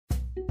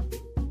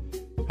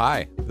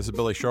Hi, this is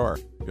Billy Shore.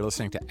 You're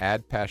listening to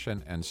Add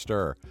Passion and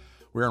Stir.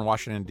 We're in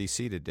Washington,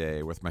 D.C.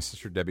 today with my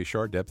sister, Debbie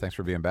Shore. Deb, thanks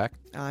for being back.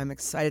 I'm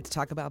excited to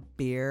talk about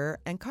beer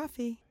and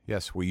coffee.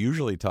 Yes, we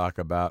usually talk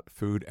about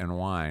food and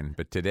wine,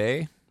 but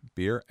today,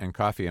 beer and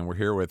coffee. And we're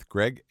here with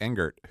Greg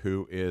Engert,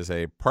 who is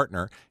a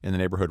partner in the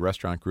Neighborhood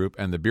Restaurant Group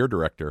and the beer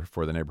director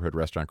for the Neighborhood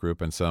Restaurant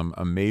Group, and some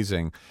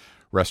amazing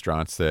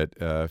restaurants that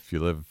if you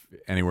live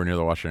anywhere near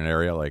the Washington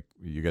area, like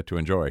you get to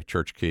enjoy,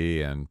 Church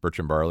Key and Birch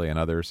and Barley and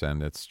others.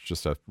 And it's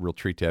just a real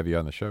treat to have you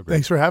on the show, Greg.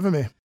 Thanks for having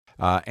me.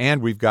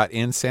 And we've got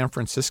in San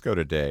Francisco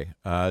today,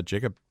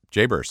 Jacob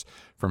Jabers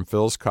from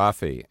Phil's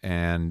Coffee.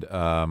 And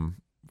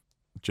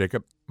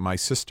Jacob, my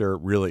sister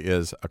really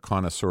is a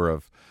connoisseur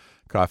of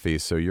coffee,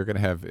 so you're going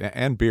to have,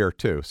 and beer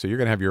too, so you're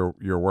going to have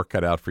your work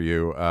cut out for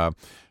you.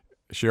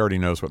 She already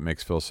knows what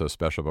makes Phil so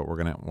special, but we're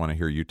going to want to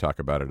hear you talk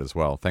about it as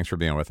well. Thanks for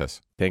being with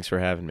us. Thanks for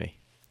having me.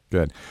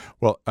 Good.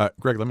 Well,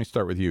 Greg, let me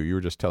start with you. You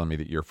were just telling me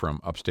that you're from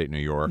upstate New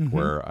York,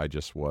 where I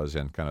just was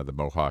in kind of the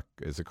Mohawk.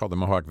 Is it called the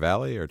Mohawk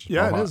Valley, or just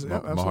Mohawk, it is.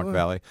 Yeah, Mohawk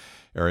Valley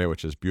area,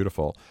 which is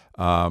beautiful.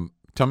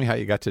 Tell me how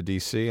you got to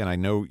D.C., and I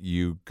know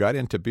you got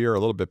into beer a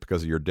little bit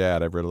because of your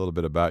dad. I've read a little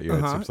bit about you.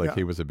 It seems like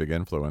he was a big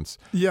influence.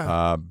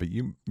 Yeah. But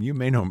you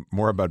may know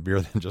more about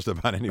beer than just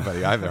about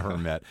anybody I've ever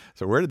met.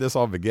 So where did this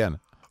all begin?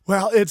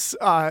 Well, it's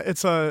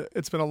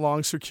been a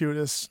long,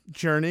 circuitous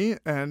journey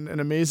and an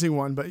amazing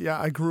one. But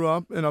yeah, I grew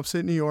up in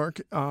upstate New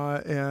York,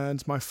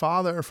 and my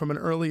father, from an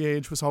early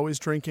age, was always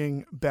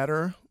drinking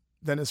better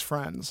than his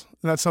friends,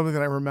 and that's something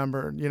that I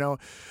remember. You know,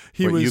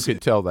 you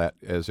could tell that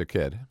as a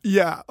kid.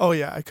 Yeah, oh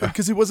yeah, I could,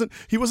 because he wasn't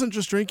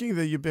just drinking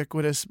the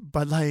ubiquitous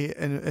Bud Light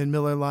and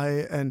Miller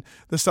Lite and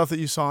the stuff that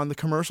you saw in the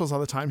commercials all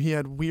the time. He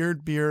had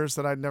weird beers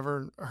that I'd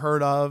never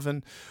heard of,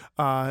 and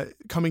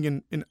coming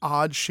in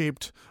odd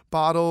shaped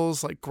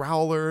bottles like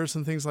growlers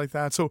and things like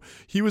that. So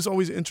he was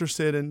always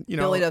interested in,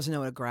 Billy doesn't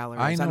know what a growler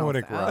is. I know what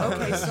a growler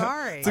is. Okay,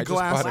 sorry. It's a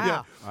glass.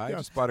 Wow. I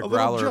just bought a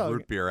growler of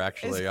root beer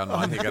actually on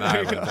Mohegan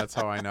Island. That's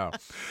how I know.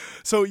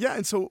 So yeah,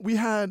 and so we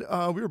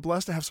were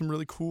blessed to have some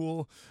really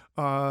cool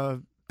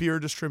beer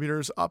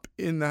distributors up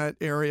in that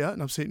area in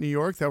upstate New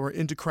York that were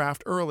into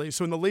craft early.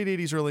 So in the late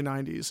 80s, early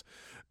 90s,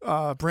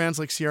 brands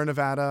like Sierra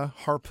Nevada,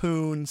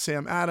 Harpoon,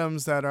 Sam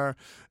Adams that are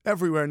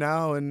everywhere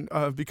now and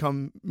have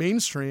become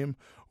mainstream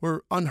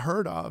were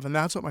unheard of. And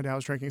that's what my dad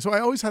was drinking. So I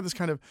always had this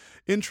kind of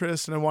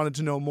interest, and I wanted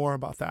to know more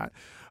about that.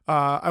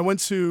 I went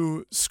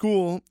to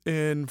school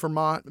in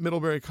Vermont,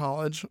 Middlebury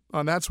College,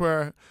 and that's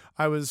where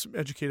I was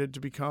educated to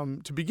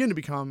begin to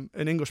become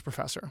an English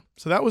professor.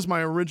 So that was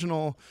my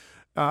original,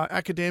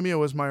 academia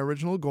was my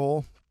original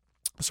goal.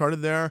 I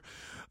started there.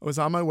 I was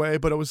on my way,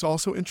 but I was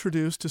also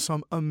introduced to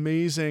some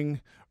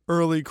amazing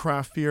early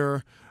craft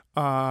beer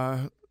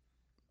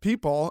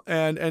people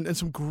and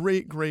some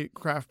great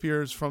craft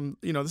beers from,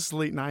 this is the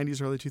late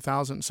 90s, early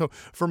 2000s. So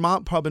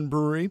Vermont Pub and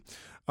Brewery,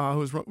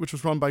 which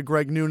was run by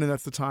Greg Noonan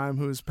at the time,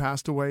 who has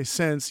passed away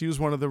since. He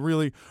was one of the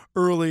really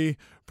early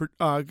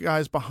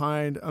guys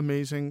behind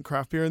amazing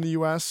craft beer in the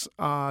U.S.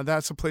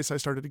 That's a place I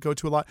started to go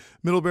to a lot.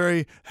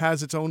 Middlebury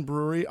has its own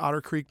brewery, Otter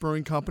Creek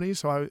Brewing Company,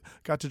 so I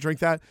got to drink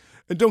that.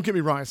 And don't get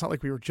me wrong, it's not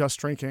like we were just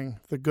drinking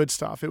the good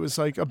stuff. It was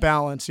like a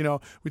balance.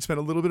 We'd spend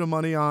a little bit of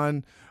money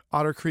on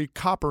Otter Creek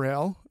Copper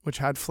Ale, which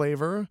had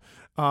flavor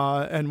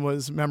and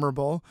was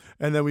memorable,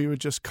 and then we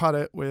would just cut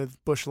it with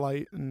Busch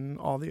Light and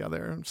all the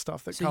other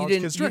stuff that college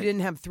kids drink. You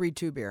didn't have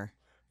 3-2 beer?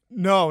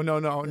 No.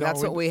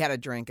 That's what we had to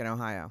drink in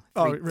Ohio.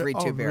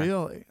 3-2 beer.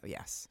 Really?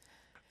 Yes.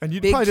 And you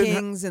Big probably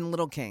Kings and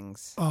Little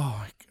Kings.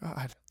 Oh my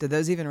God! Did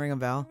those even ring a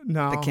bell?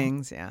 No. The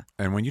Kings, yeah.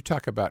 And when you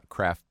talk about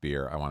craft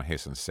beer, I want to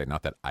hasten to say,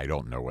 not that I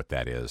don't know what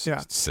that is,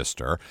 Yeah.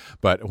 sister,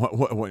 but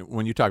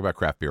when you talk about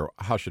craft beer,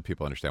 how should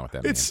people understand what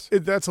that means?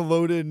 That's a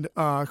loaded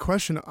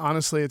question.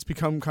 Honestly, it's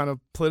become kind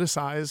of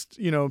politicized.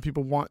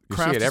 People want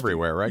craft. You see it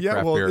everywhere, right? Yeah,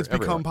 craft beer it's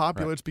become everywhere.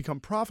 popular. Right. It's become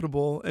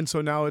profitable, and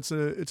so now it's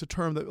a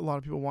term that a lot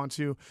of people want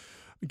to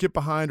get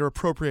behind or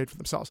appropriate for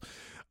themselves.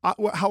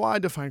 How I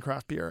define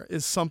craft beer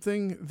is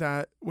something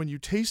that when you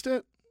taste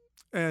it,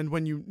 and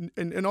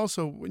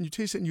also when you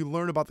taste it and you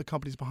learn about the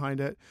companies behind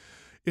it,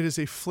 it is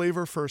a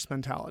flavor first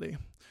mentality.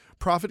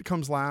 Profit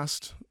comes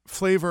last.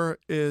 Flavor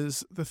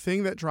is the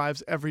thing that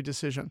drives every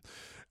decision.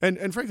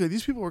 And frankly,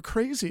 these people were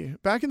crazy.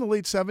 Back in the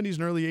late 70s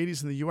and early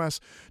 80s in the U.S.,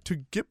 to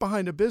get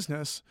behind a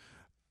business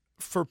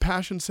for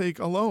passion's sake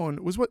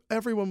alone was what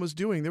everyone was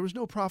doing. There was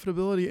no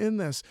profitability in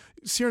this.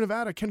 Sierra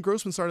Nevada, Ken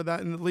Grossman started that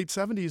in the late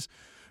 70s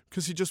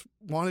because he just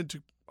wanted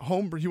to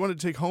homebrew. He wanted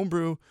to take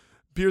homebrew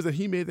beer that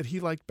he made that he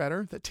liked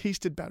better, that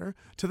tasted better,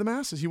 to the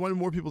masses. He wanted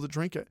more people to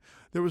drink it.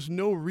 There was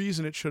no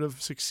reason it should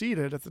have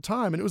succeeded at the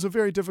time, and it was a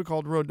very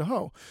difficult road to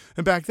hoe.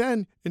 And back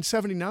then, in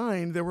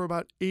 79, there were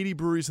about 80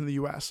 breweries in the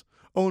U.S.,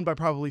 owned by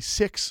probably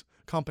 6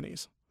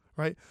 companies,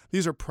 right?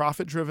 These are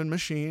profit-driven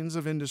machines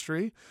of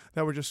industry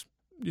that were just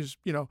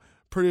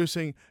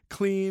producing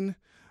clean,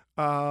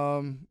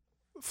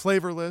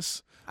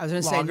 flavorless. I was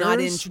going to say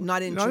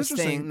not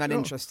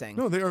interesting.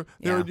 No, they are.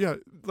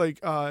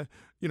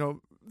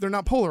 they're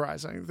not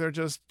polarizing. They're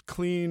just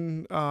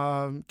clean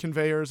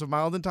conveyors of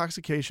mild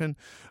intoxication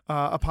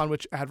upon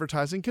which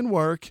advertising can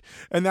work.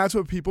 And that's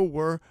what people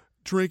were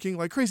drinking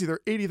like crazy. There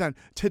are 80 then.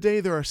 Today,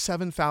 there are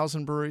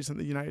 7,000 breweries in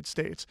the United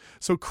States.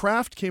 So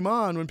craft came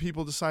on when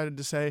people decided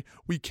to say,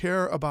 we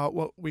care about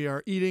what we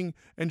are eating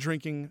and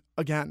drinking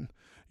again.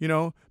 You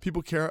know,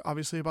 people care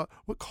obviously about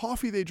what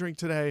coffee they drink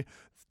today,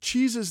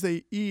 cheeses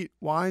they eat,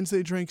 wines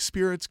they drink,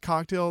 spirits,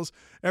 cocktails.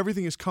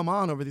 Everything has come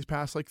on over these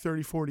past like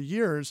 30, 40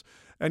 years,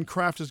 and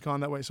craft has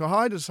gone that way. So how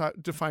I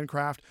define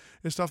craft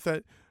is stuff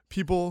that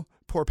people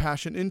pour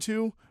passion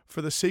into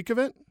for the sake of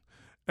it,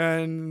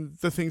 and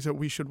the things that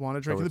we should want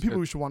to drink, and the people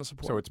we should want to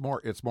support. So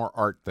it's more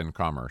art than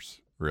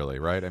commerce, really,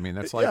 right? I mean,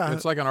 it's like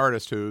it's like an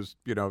artist who's,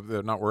 you know,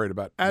 they're not worried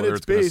about at whether its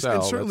it's going to base. sell.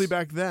 And certainly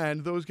back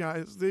then, those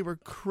guys, they were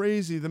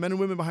crazy. The men and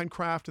women behind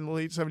craft in the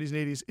late 70s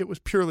and 80s, it was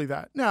purely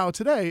that. Now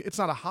today, it's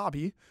not a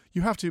hobby.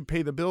 You have to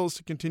pay the bills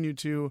to continue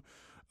to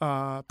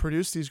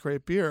produce these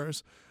great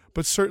beers.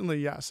 But certainly,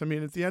 yes. I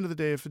mean, at the end of the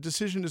day, if a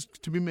decision is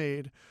to be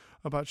made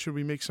about should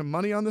we make some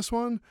money on this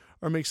one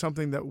or make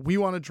something that we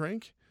want to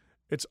drink,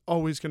 it's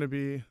always going to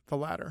be the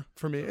latter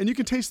for me. And you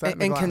can taste that in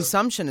the And glass.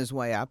 consumption is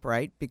way up,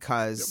 right?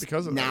 Because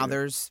of now that,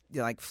 there's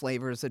like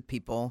flavors that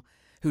people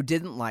who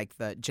didn't like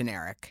the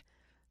generic,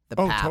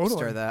 the Oh, Pabst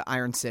totally. or the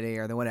Iron City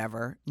or the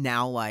whatever,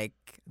 now like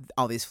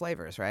all these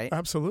flavors, right?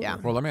 Absolutely. Yeah.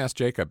 Well, let me ask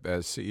Jacob,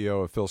 as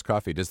CEO of Phil's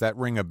Coffee, does that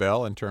ring a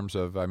bell in terms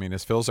of, I mean,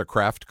 is Phil's a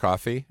craft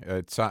coffee?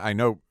 I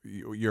know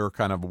you're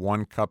kind of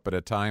one cup at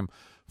a time.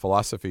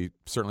 Philosophy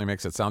certainly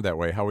makes it sound that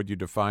way. How would you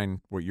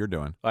define what you're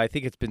doing? I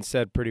think it's been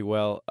said pretty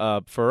well.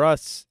 For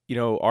us, you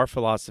know, our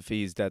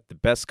philosophy is that the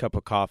best cup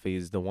of coffee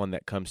is the one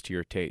that comes to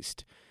your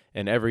taste.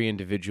 And every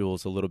individual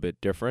is a little bit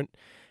different.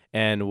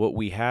 And what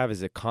we have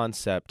is a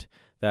concept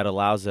that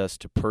allows us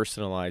to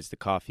personalize the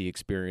coffee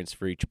experience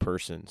for each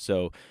person.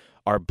 So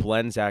our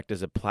blends act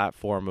as a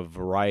platform of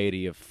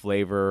variety of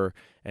flavor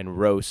and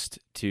roast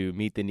to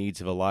meet the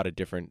needs of a lot of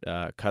different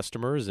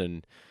customers.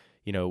 And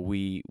you know,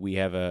 we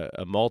have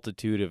a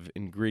multitude of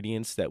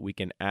ingredients that we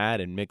can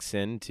add and mix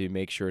in to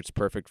make sure it's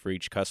perfect for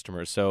each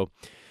customer. So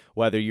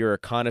whether you're a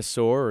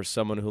connoisseur or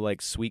someone who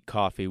likes sweet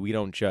coffee, we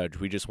don't judge.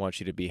 We just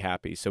want you to be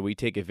happy. So we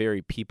take a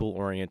very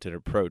people-oriented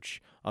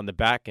approach. On the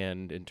back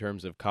end, in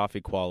terms of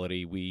coffee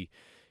quality, we,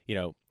 you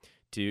know,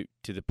 to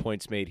the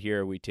points made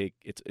here, we take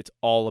it's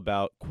all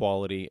about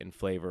quality and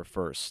flavor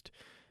first.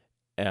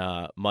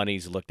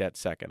 Money's looked at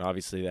second.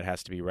 Obviously, that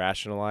has to be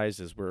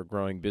rationalized as we're a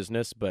growing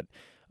business, but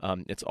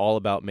it's all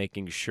about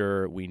making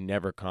sure we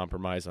never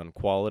compromise on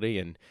quality.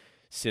 And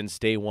since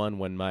day one,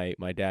 when my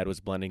dad was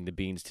blending the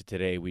beans to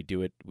today, we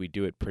do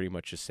it pretty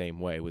much the same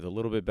way with a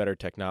little bit better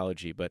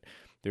technology. But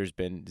there's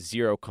been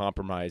zero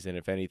compromise, and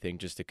if anything,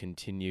 just a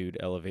continued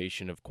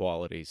elevation of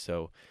quality.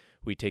 So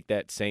we take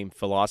that same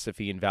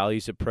philosophy and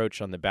values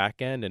approach on the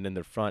back end, and in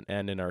the front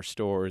end in our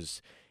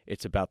stores,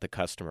 it's about the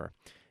customer.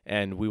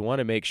 And we want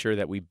to make sure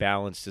that we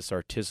balance this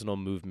artisanal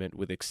movement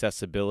with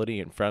accessibility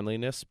and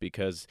friendliness,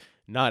 because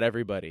not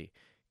everybody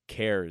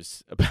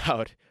cares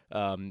about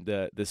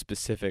the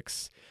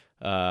specifics.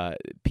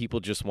 People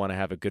just want to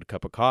have a good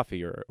cup of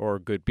coffee or a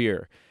good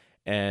beer.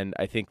 And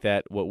I think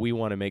that what we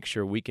want to make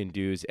sure we can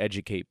do is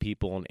educate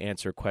people and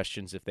answer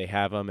questions if they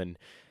have them, and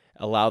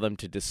allow them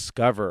to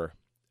discover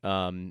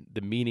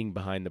the meaning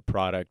behind the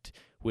product,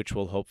 which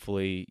will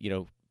hopefully, you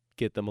know,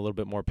 get them a little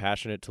bit more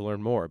passionate to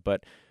learn more.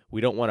 But we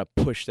don't want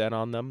to push that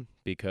on them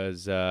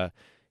because,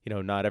 you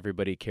know, not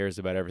everybody cares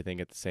about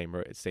everything at the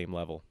same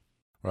level.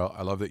 Well,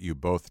 I love that you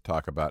both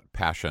talk about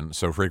passion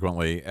so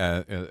frequently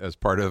as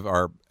part of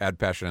our Add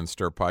Passion and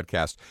Stir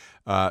podcast.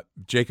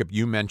 Jacob,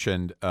 you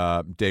mentioned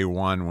day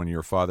one when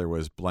your father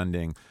was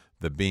blending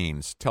the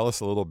beans. Tell us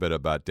a little bit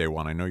about day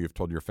one. I know you've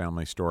told your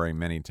family story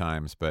many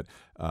times, but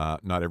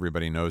not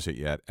everybody knows it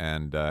yet,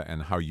 and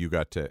how you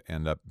got to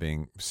end up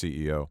being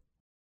CEO.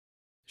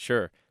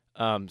 Sure.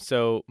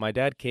 So my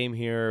dad came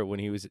here when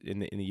he was in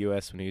the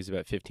U.S. when he was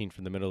about 15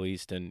 from the Middle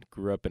East, and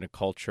grew up in a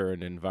culture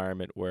and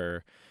environment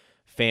where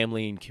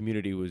family and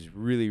community was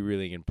really,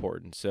 really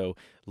important. So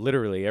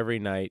literally every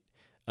night,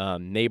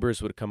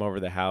 neighbors would come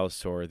over the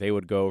house, or they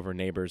would go over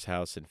neighbor's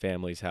house and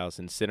family's house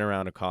and sit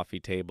around a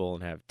coffee table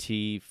and have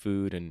tea,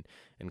 food, and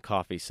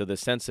coffee. So the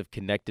sense of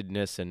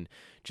connectedness and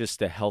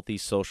just a healthy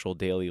social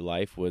daily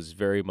life was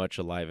very much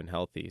alive and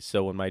healthy.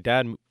 So when my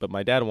dad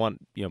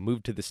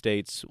moved to the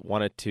States,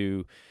 wanted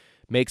to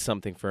make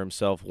something for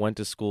himself, went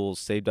to school,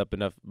 saved up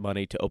enough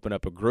money to open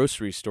up a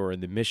grocery store in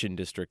the Mission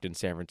District in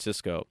San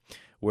Francisco,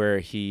 where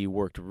he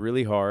worked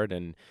really hard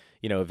and,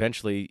 you know,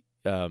 eventually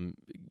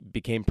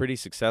became pretty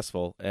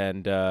successful.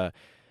 And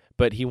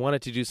but he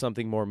wanted to do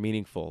something more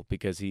meaningful,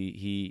 because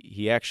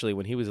he actually,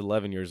 when he was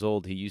 11 years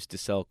old, he used to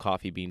sell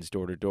coffee beans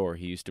door to door.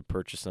 He used to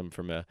purchase them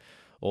from a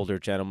older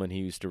gentleman. He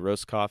used to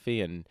roast coffee,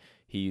 and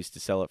he used to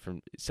sell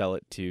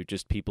it to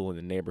just people in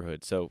the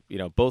neighborhood. So, you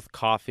know, both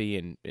coffee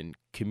and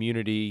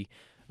community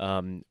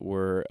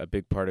were a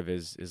big part of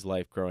his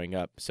life growing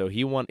up. So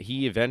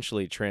he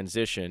eventually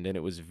transitioned, and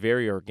it was a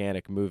very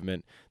organic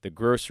movement, the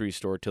grocery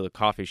store to the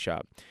coffee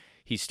shop.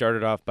 He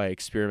started off by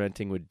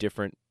experimenting with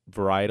different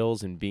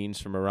varietals and beans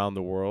from around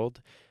the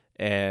world,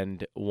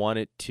 and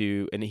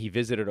he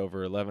visited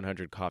over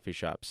 1,100 coffee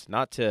shops,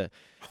 not to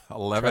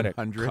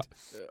 1,100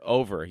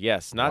 over,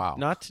 yes, Wow.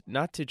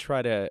 not to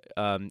try to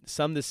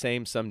some the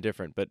same, some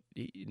different, but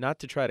not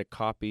to try to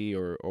copy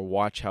or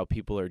watch how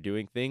people are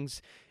doing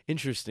things.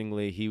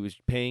 Interestingly, he was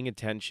paying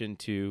attention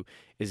to,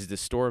 is the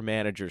store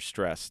manager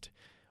stressed?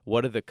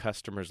 What are the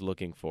customers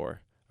looking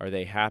for? Are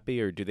they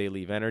happy, or do they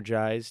leave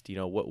energized?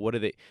 What are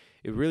they?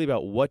 It's really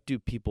about, what do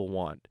people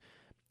want?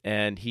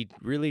 And he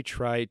really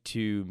tried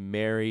to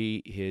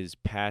marry his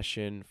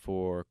passion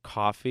for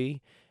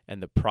coffee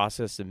and the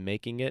process of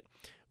making it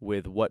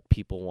with what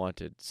people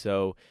wanted.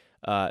 So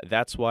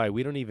that's why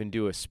we don't even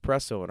do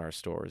espresso in our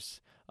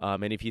stores.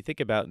 And if you think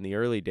about in the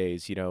early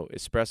days,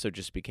 espresso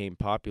just became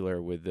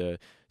popular with the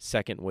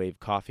second wave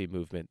coffee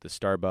movement, the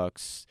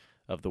Starbucks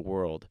of the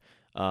world.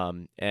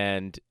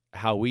 And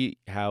how we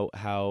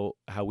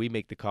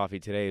make the coffee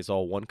today is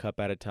all 1 cup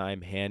at a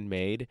time,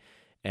 handmade.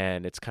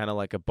 And it's kind of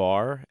like a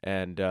bar,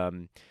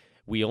 and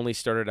we only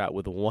started out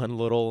with one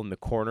little in the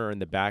corner in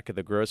the back of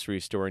the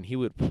grocery store, and he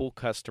would pull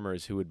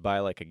customers who would buy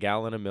like a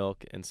gallon of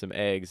milk and some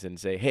eggs and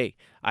say, hey,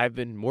 I've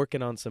been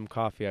working on some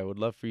coffee. I would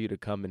love for you to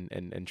come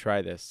and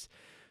try this.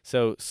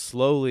 So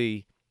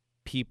slowly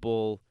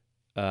people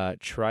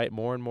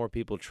more and more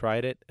people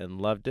tried it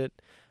and loved it,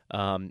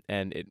 and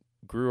it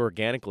grew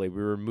organically. We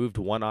removed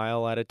one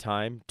aisle at a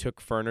time, took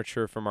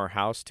furniture from our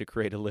house to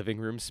create a living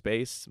room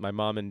space. My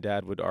mom and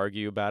dad would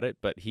argue about it,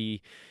 but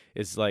he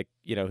is like,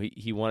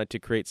 he wanted to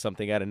create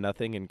something out of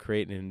nothing and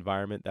create an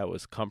environment that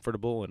was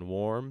comfortable and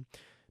warm,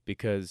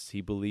 because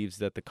he believes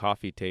that the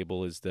coffee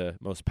table is the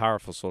most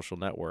powerful social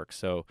network.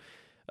 So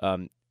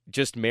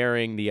just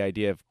marrying the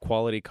idea of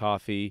quality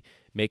coffee,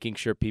 making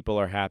sure people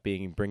are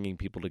happy, and bringing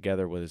people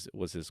together was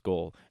his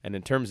goal. And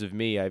in terms of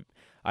me,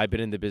 I've been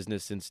in the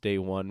business since day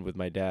one with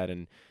my dad,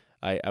 and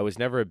I was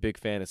never a big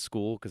fan of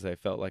school because I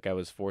felt like I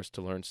was forced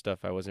to learn stuff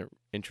I wasn't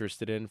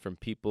interested in from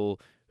people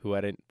who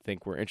I didn't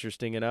think were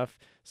interesting enough.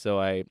 So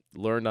I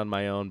learned on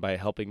my own by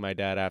helping my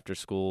dad after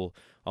school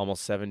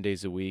almost 7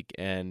 days a week,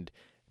 and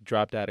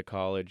dropped out of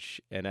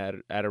college, and at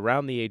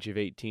around the age of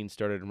 18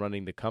 started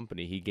running the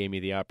company. He gave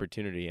me the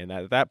opportunity, and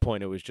at that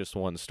point it was just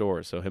one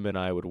store. So him and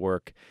I would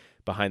work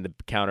behind the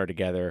counter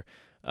together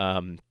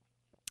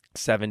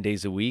 7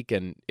 days a week,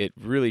 and it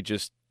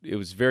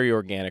was very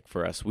organic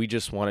for us. We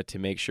just wanted to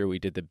make sure we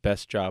did the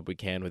best job we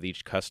can with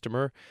each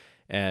customer,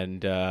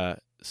 and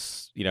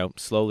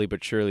slowly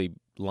but surely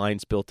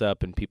lines built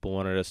up, and people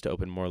wanted us to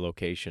open more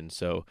locations.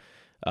 So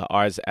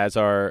as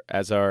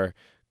our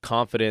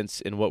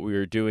confidence in what we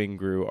were doing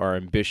grew, our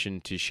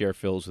ambition to share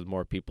fills with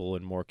more people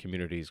and more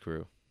communities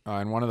grew.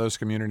 And one of those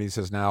communities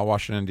is now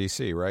Washington,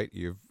 D.C., right?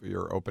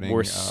 You're opening.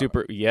 We're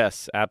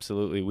yes,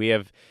 absolutely. We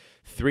have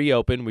 3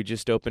 open. We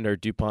just opened our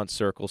DuPont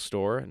Circle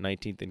store,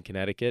 19th in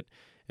Connecticut,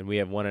 and we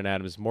have one in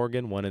Adams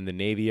Morgan, one in the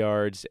Navy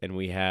Yards, and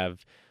we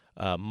have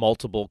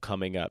multiple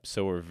coming up.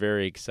 So we're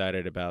very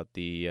excited about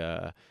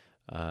the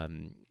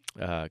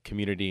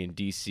community in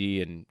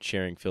D.C. and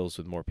sharing fills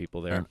with more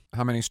people there. And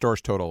how many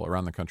stores total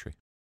around the country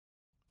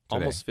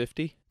today? Almost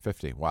 50.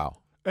 50, wow.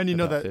 And you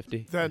know About that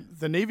 50. that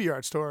the Navy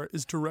Yard store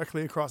is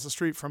directly across the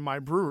street from my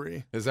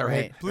brewery, Is that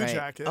right? Blue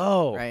Jacket.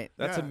 Oh, Right.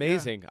 that's Yeah,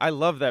 amazing. I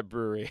love that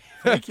brewery.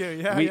 Thank you.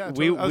 Yeah, we yeah.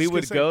 we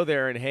would go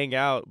there and hang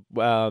out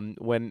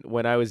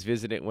when I was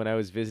visiting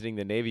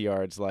the Navy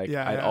Yards. Like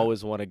Yeah, I'd yeah.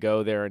 always want to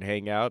go there and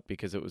hang out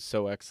because it was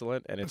so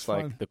excellent, and it's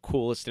like fun. the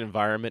coolest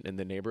environment in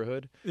the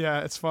neighborhood. Yeah,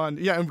 it's fun.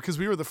 Yeah, and because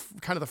we were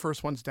kind of the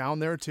first ones down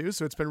there too,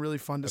 so it's been really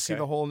fun to see Okay.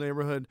 the whole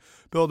neighborhood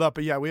build up.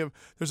 But yeah,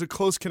 there's a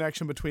close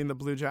connection between the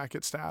Blue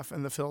Jacket staff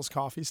and the Phil's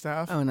Coffee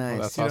staff. Oh, nice.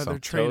 that's You know, awesome. they're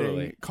trading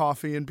Totally.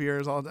 coffee and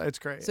beers. It's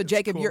great. So, It's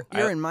Jacob, cool.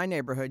 you're in my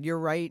neighborhood. You're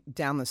right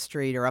down the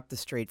street or up the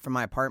street from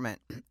my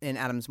apartment in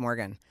Adams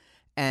Morgan.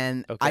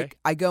 And Okay.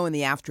 I go in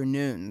the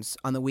afternoons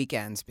on the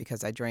weekends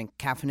because I drink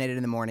caffeinated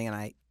in the morning and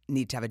I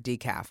need to have a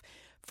decaf.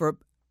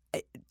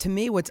 To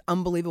me, what's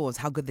unbelievable is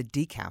how good the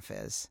decaf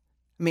is.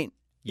 I mean,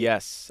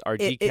 Yes, our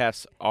It-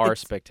 decafs are it's-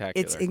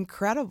 spectacular. it's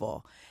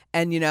incredible.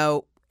 And,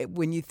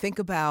 when you think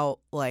about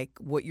like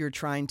what you're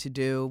trying to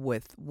do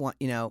with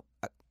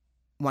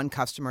one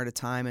customer at a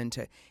time and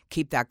to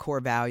keep that core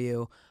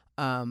value,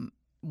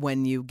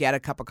 when you get a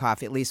cup of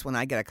coffee, at least when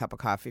I get a cup of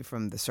coffee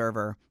from the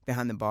server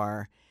behind the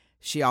bar,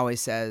 she always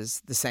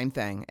says the same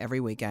thing every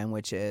weekend,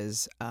 which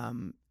is,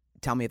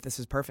 tell me if this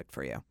is perfect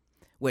for you,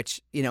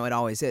 which, it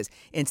always is.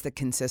 And it's the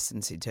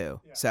consistency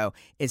too. Yeah. So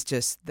it's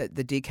just that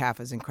the decaf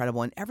is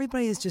incredible. And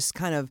everybody is just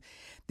kind of,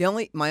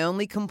 my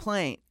only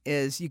complaint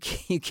is you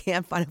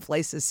can't find a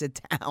place to sit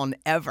down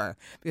ever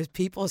because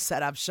people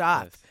set up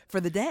shop Yes.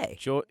 for the day.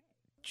 Joy,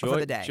 For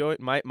the day.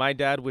 my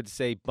dad would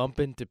say, bump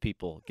into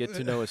people, get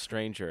to know a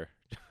stranger.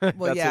 Well,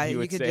 That's yeah, what he you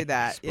would could say. do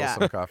that. Spill Yeah.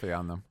 some coffee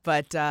on them.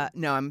 But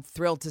no, I'm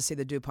thrilled to see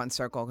the DuPont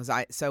Circle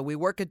so we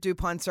work at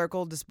DuPont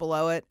Circle just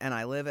below it, and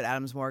I live at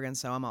Adams Morgan,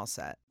 so I'm all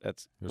set.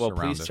 That's You're well.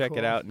 Please surrounded. check it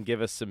Cool. out and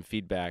give us some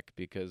feedback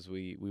because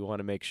we want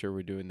to make sure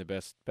we're doing the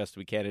best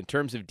we can. In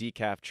terms of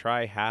decaf,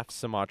 try half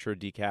Sumatra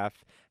decaf,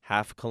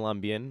 half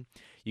Colombian.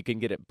 You can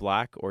get it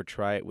black or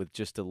try it with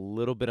just a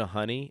little bit of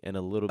honey and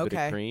a little bit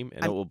Okay. of cream,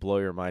 and it will blow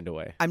your mind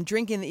away. I'm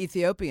drinking the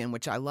Ethiopian,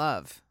 which I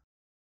love.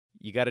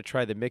 You got to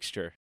try the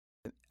mixture.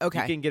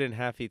 Okay. You can get in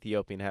half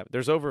Ethiopian, half.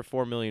 There's over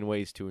 4 million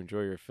ways to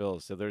enjoy your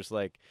fills. So there's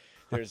so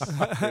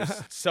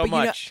But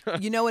much.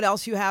 You know what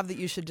else you have that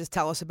you should just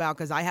tell us about?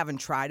 Because I haven't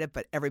tried it,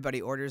 but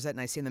everybody orders it,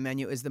 and I see in the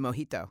menu is the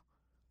mojito,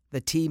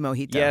 the tea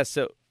mojito. Yeah,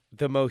 so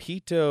the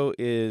mojito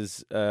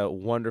is a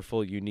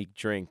wonderful, unique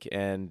drink,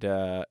 and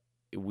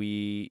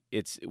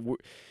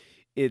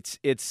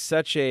it's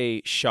such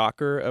a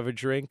shocker of a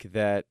drink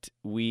that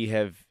we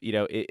have,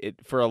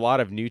 for a lot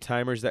of new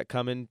timers that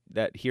come in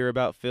that hear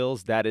about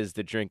Phil's, that is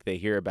the drink they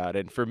hear about.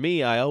 And for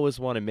me, I always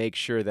want to make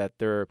sure that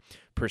their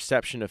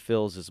perception of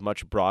Phil's is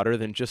much broader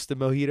than just the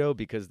mojito,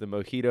 because the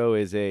mojito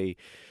is a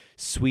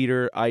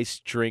sweeter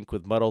iced drink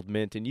with muddled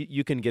mint, and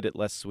you can get it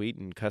less sweet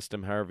and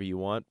custom however you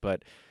want,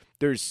 but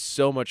there's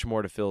so much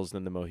more to Phil's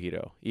than the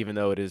mojito, even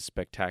though it is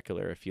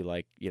spectacular. If you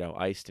like,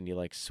 iced and you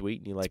like sweet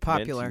and you like mint,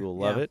 popular, you will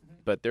love yeah. it.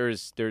 But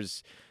there's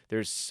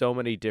so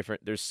many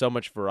different, there's so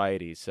much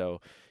variety.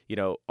 So,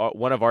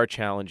 one of our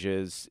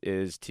challenges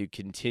is to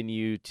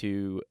continue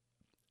to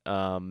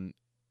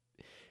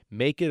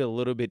make it a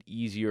little bit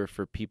easier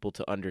for people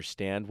to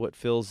understand what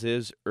Phil's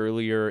is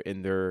earlier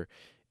in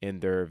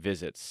their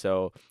visits.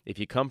 So if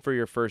you come for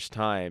your first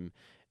time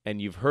and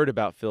you've heard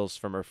about Phil's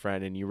from a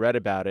friend and you read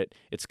about it,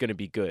 it's going to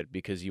be good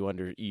because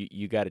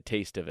you got a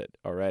taste of it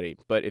already.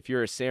 But if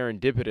you're a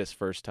serendipitous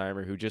first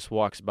timer who just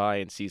walks by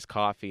and sees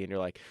coffee and you're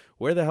like,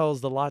 where the hell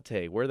is the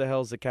latte? Where the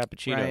hell is the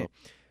cappuccino?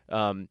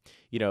 Right.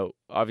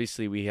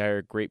 Obviously we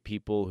hire great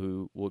people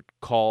who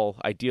will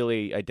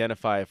ideally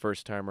identify a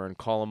first timer and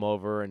call them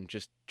over and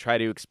just try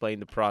to explain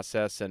the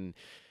process and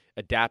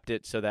adapt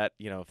it so that,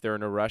 if they're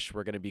in a rush,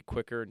 we're going to be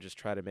quicker and just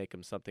try to make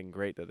them something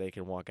great that they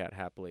can walk out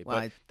happily.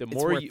 Well, but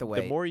it's worth the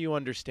wait. the more you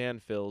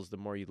understand Phil's, the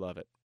more you love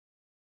it.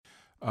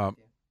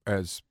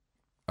 As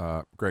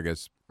Greg,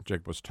 as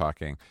Jake was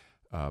talking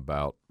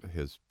about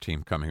his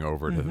team coming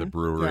over to the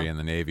brewery and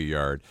the Navy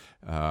Yard,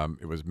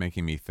 it was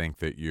making me think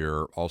that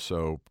you're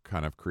also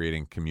kind of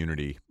creating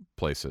community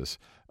places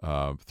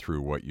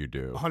through what you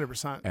do.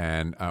 100%.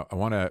 And I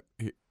want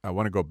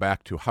to go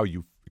back to how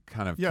you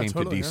kind of came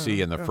totally, to DC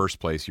in the yeah. first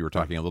place. You were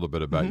talking a little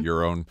bit about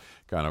your own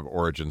kind of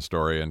origin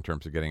story in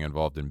terms of getting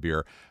involved in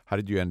beer. How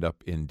did you end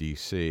up in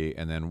DC?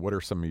 And then what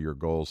are some of your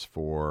goals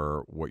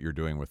for what you're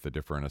doing with the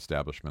different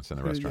establishments in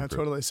the restaurant group?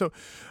 Totally. So,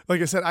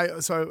 like I said,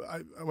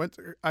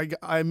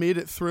 I made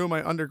it through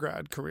my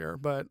undergrad career,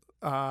 but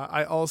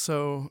I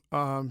also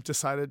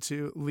decided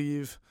to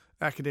leave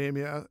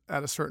academia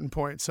at a certain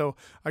point. So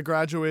I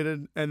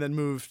graduated and then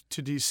moved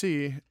to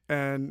DC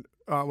and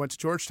went to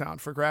Georgetown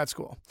for grad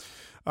school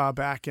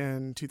back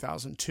in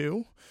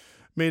 2002.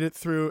 Made it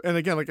through, and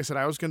again, like I said,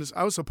 I was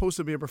supposed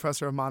to be a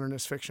professor of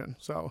modernist fiction.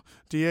 So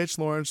D.H.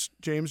 Lawrence,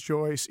 James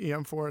Joyce,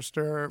 E.M.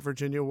 Forster,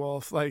 Virginia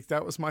Woolf, like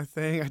that was my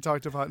thing. I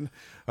talked about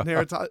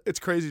narrative. It's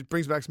crazy. It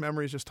brings back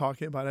memories just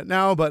talking about it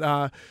now.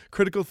 But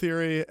critical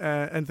theory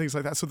and things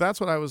like that. So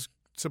that's what I was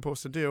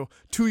supposed to do.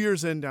 2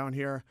 years in down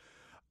here,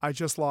 I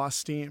just lost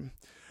steam,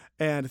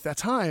 and at that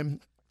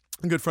time,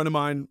 a good friend of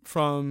mine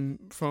from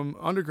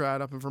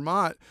undergrad up in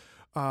Vermont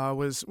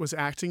was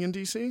acting in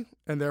DC,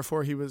 and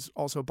therefore he was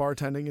also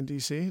bartending in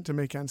DC to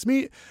make ends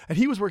meet. And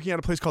he was working at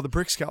a place called the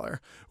Brickskeller,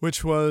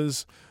 which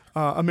was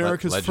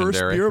America's first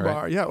beer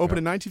bar. Yeah, opened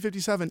in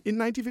 1957. In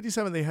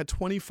 1957, they had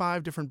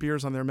 25 different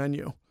beers on their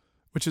menu,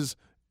 which is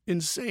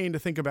insane to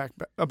think about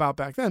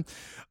back then.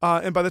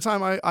 And by the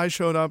time I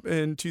showed up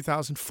in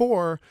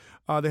 2004,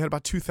 they had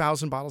about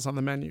 2,000 bottles on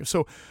the menu.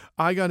 So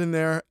I got in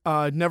there.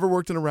 Never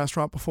worked in a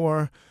restaurant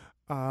before.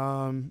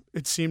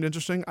 It seemed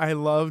interesting. I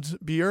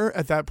loved beer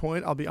at that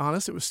point. I'll be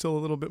honest. It was still a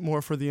little bit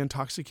more for the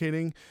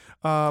intoxicating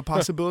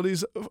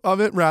possibilities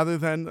of it rather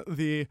than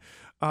the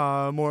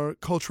more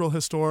cultural,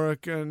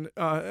 historic, and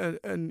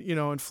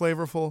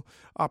flavorful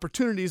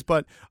opportunities.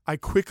 But I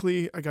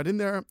got in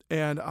there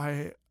and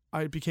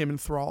I became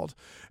enthralled,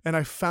 and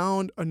I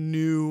found a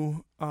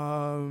new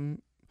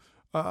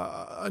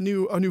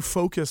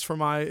focus for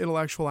my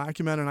intellectual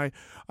acumen, and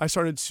I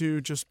started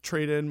to just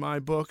trade in my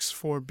books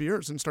for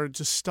beers and started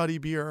to study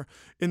beer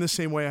in the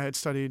same way I had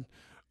studied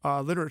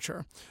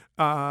literature,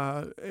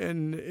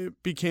 and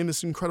it became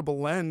this incredible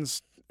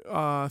lens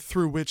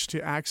through which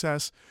to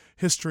access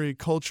history,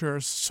 culture,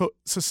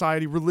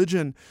 society,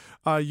 religion,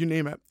 you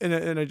name it.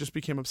 And I just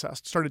became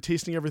obsessed. Started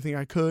tasting everything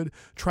I could,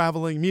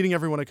 traveling, meeting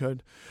everyone I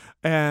could.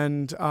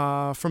 And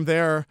from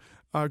there,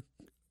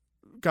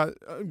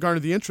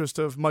 garnered the interest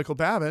of Michael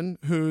Babin,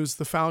 who's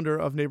the founder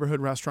of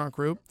Neighborhood Restaurant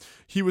Group.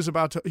 He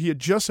had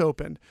just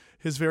opened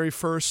his very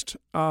first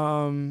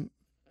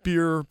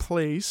beer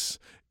place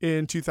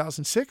in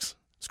 2006.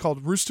 It's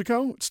called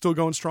Rustico. It's still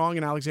going strong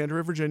in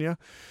Alexandria, Virginia.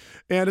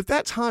 And at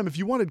that time, if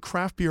you wanted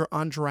craft beer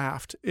on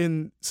draft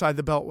inside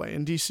the Beltway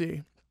in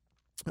D.C.,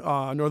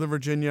 Northern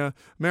Virginia,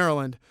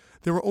 Maryland,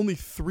 there were only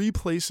 3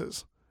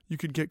 places you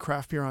could get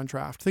craft beer on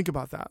draft. Think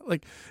about that.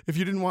 Like if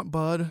you didn't want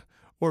Bud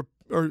or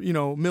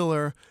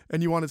Miller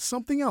and you wanted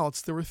something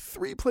else, there were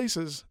 3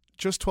 places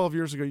just 12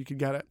 years ago you could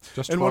get it.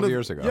 Just 12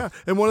 years ago. Yeah,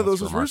 and one of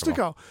those was remarkable.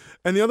 Rustico.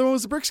 And the other one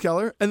was the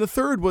Brickskeller. And the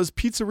third was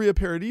Pizzeria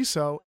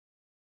Paradiso,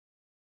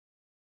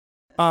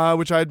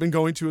 which I had been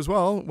going to as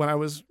well when I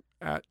was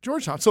at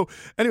Georgetown. So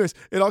anyways,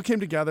 it all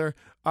came together.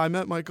 I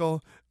met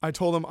Michael. I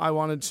told him I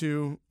wanted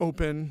to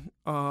open,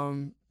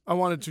 I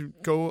wanted to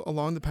go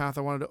along the path.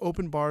 I wanted to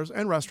open bars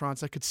and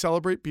restaurants that could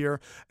celebrate beer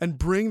and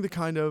bring the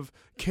kind of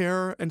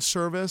care and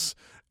service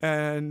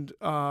and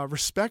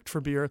respect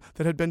for beer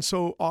that had been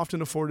so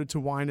often afforded to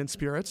wine and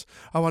spirits.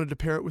 I wanted to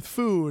pair it with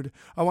food.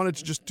 I wanted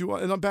to just do,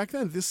 and back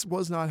then this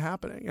was not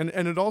happening,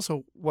 and it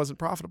also wasn't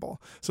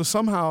profitable. So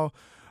somehow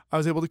I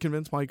was able to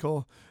convince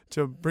Michael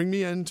to bring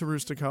me into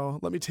Rustico,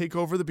 let me take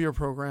over the beer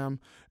program,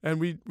 and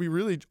we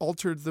really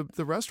altered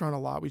the restaurant a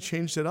lot. We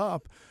changed it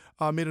up,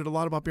 made it a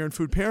lot about beer and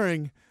food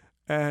pairing,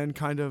 and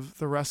kind of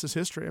the rest is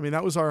history. I mean,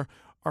 that was our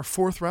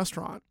 4th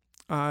restaurant,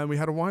 and we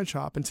had a wine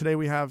shop, and today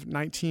we have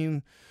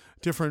 19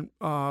 different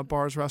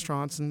bars,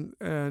 restaurants,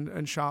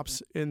 and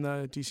shops in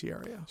the D.C.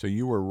 area. So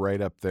you were right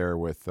up there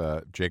with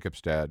Jacob's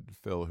dad,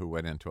 Phil, who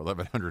went into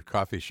 1,100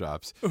 coffee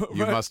shops.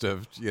 You Right. must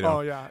have, Oh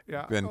yeah.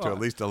 been to at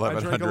least I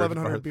 1,100. drank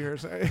 1,100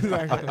 beers.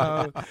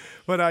 Exactly.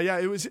 But yeah,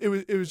 it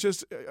was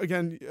just,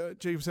 again,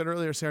 Jacob said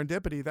earlier,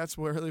 serendipity. That's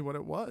really what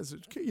it was.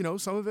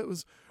 Some of it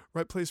was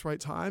right place, right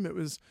time.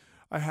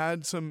 I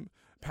had some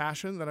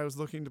passion that I was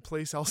looking to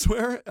place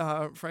elsewhere,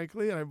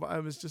 frankly, and I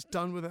was just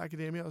done with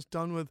academia. I was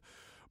done with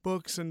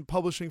books and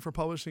publishing for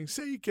publishing's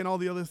sake and all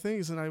the other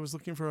things, and I was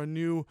looking for a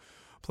new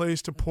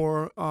place to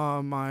pour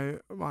my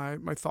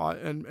thought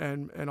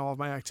and all of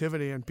my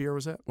activity, and beer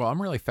was it. Well,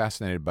 I'm really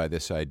fascinated by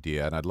this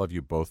idea, and I'd love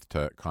you both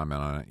to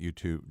comment on it. You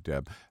too,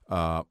 Deb.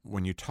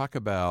 When you talk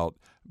about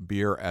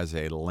beer as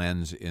a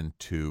lens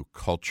into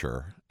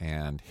culture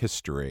and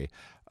history,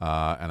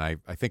 and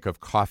I think of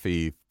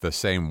coffee the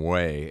same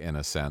way, in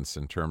a sense,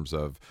 in terms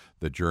of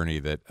the journey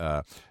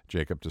that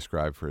Jacob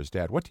described for his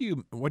dad. What do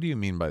you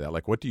mean by that?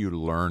 Like, what do you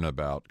learn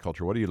about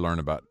culture? What do you learn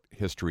about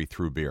history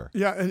through beer?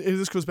 Yeah, and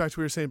this goes back to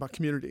what you were saying about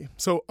community.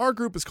 So our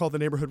group is called the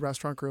Neighborhood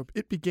Restaurant Group.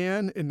 It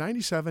began in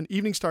 '97,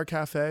 Evening Star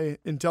Cafe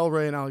in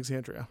Delray in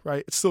Alexandria,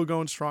 right? It's still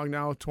going strong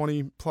now,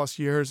 20 plus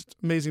years.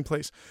 Amazing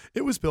place.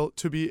 It was built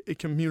to be a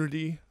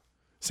community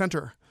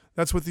center.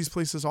 That's what these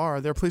places are.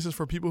 They're places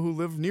for people who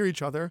live near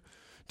each other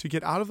to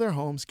get out of their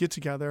homes, get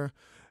together,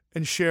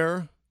 and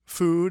share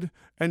food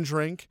and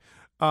drink,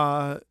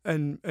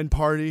 and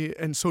party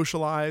and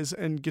socialize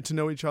and get to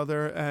know each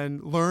other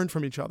and learn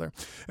from each other.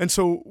 And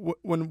so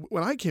when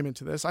I came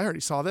into this, I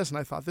already saw this and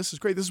I thought, this is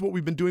great. This is what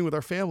we've been doing with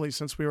our families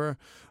since we were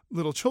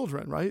little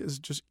children, right? Is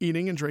just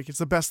eating and drinking. It's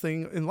the best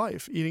thing in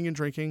life, eating and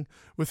drinking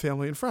with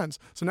family and friends.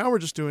 So now we're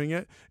just doing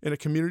it in a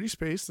community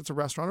space that's a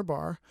restaurant or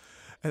bar.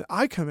 And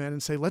I come in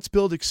and say, let's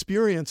build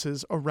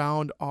experiences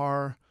around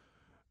our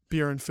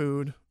beer and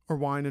food, or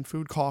wine and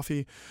food,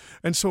 coffee.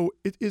 And so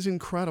it is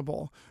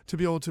incredible to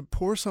be able to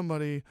pour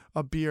somebody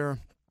a beer,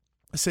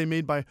 say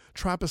made by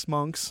Trappist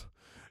monks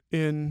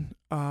in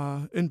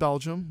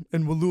Belgium,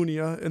 in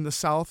Wallonia, in the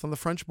south on the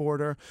French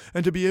border,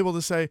 and to be able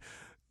to say,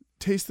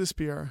 taste this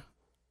beer,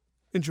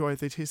 enjoy it.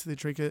 They taste it, they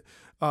drink it.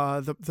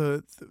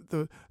 The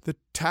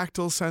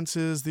tactile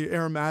senses, the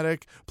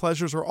aromatic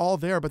pleasures are all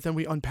there, but then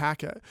we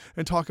unpack it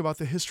and talk about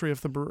the history of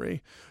the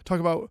brewery,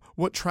 talk about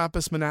what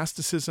Trappist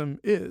monasticism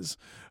is,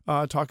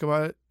 talk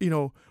about,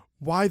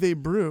 why they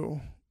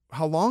brew,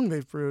 how long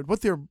they've brewed, what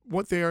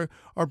they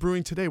are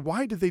brewing today.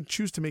 Why did they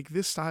choose to make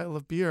this style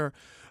of beer?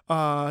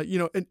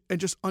 And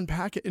just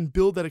unpack it and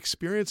build that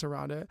experience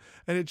around it.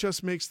 And it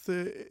just makes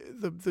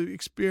the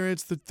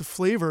experience, the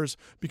flavors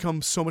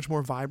become so much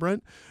more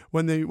vibrant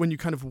when you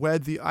kind of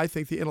wed the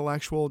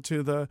intellectual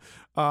to the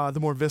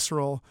more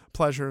visceral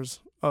pleasures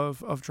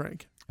of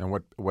drink. And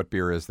what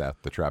beer is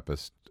that? The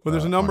Trappist? Well,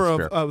 there's a number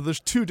of there's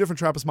 2 different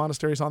Trappist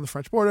monasteries on the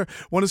French border.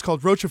 One is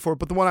called Rochefort,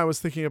 but the one I was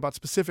thinking about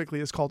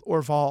specifically is called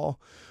Orval,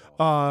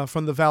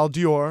 from the Val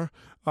d'Or,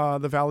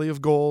 the Valley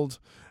of Gold.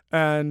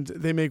 And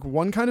they make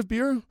one kind of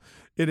beer.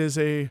 It is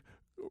a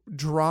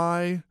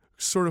dry,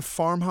 sort of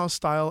farmhouse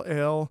style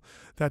ale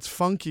that's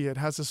funky. It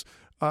has this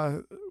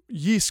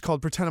yeast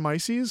called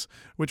Brettanomyces,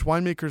 which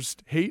winemakers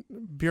hate,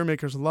 beer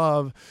makers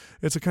love.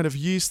 It's a kind of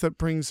yeast that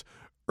brings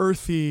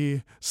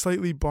earthy,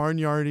 slightly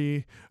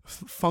barnyardy,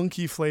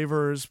 funky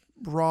flavors,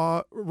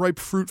 raw, ripe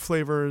fruit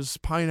flavors,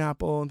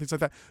 pineapple and things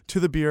like that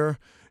to the beer.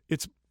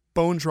 It's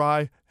bone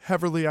dry,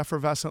 heavily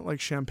effervescent like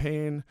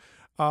champagne.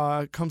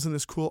 Comes in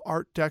this cool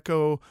Art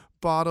Deco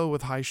bottle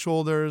with high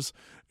shoulders.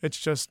 It's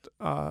just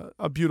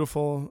a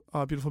beautiful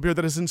beer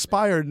that has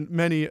inspired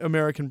many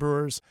American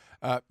brewers.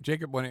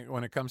 Jacob,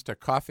 when it comes to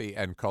coffee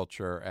and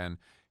culture and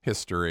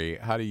history,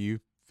 how do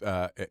you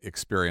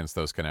experience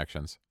those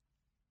connections?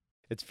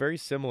 It's very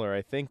similar.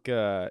 I think,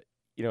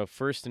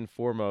 first and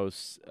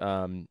foremost,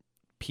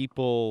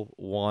 people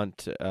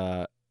want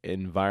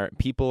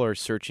people are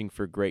searching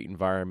for great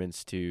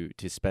environments to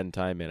spend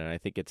time in, and I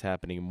think it's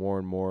happening more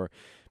and more,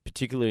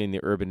 particularly in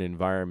the urban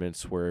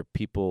environments where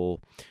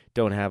people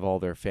don't have all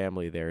their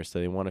family there, so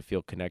they want to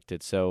feel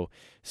connected. So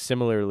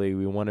similarly,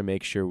 we want to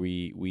make sure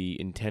we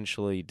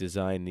intentionally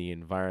design the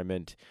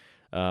environment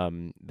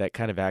that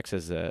kind of acts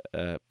as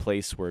a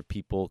place where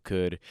people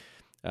could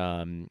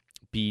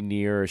be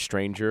near a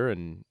stranger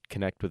and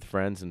connect with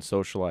friends and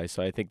socialize.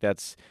 So I think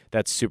that's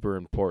super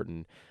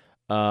important.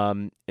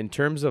 In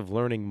terms of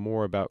learning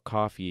more about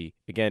coffee,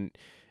 again,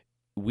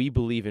 we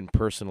believe in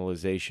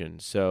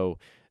personalization. So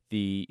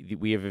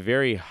we have a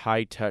very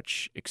high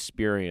touch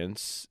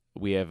experience.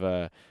 We have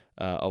a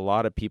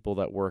lot of people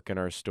that work in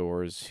our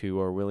stores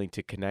who are willing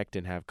to connect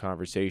and have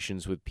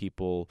conversations with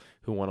people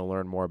who want to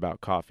learn more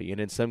about coffee.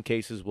 And in some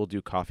cases, we'll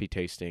do coffee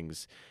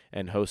tastings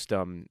and host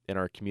them in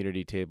our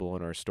community table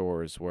in our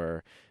stores,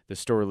 where the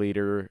store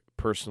leader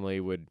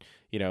personally would,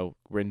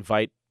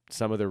 invite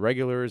some of the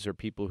regulars or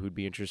people who'd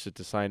be interested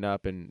to sign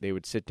up, and they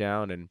would sit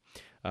down and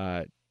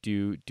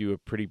do a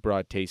pretty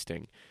broad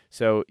tasting.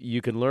 So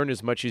you can learn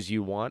as much as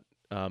you want,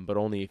 but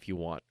only if you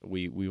want.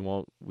 We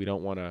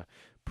don't want to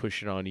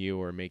push it on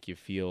you or make you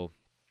feel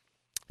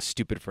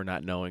stupid for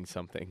not knowing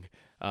something.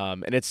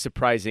 And it's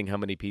surprising how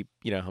many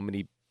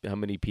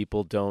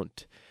people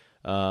don't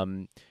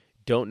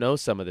know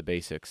some of the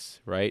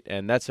basics, right?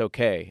 And that's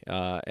okay.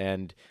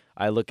 And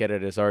I look at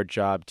it as our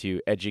job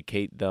to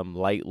educate them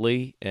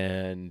lightly,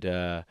 and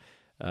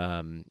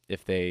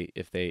if they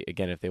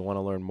want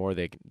to learn more,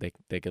 they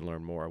can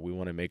learn more. We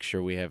want to make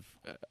sure we have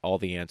all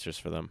the answers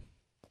for them.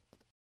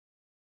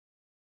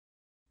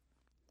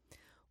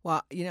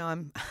 Well,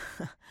 I'm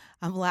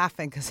I'm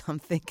laughing because I'm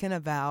thinking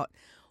about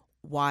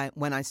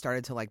when I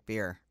started to like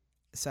beer.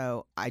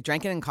 So I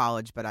drank it in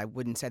college, but I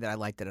wouldn't say that I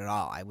liked it at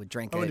all. I would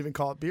drink it. I wouldn't even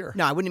call it beer.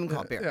 No, I wouldn't even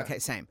call it beer. Yeah. Okay,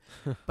 same.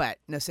 But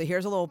no, so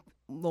here's a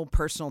little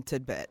personal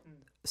tidbit.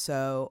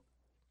 So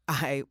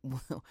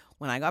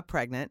when I got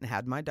pregnant and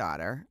had my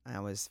daughter,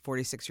 I was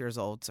 46 years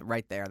old. So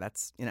right there,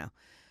 that's,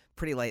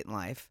 pretty late in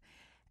life.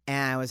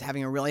 And I was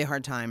having a really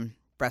hard time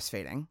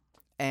breastfeeding.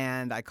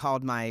 And I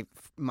called my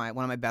one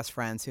of my best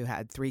friends who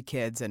had 3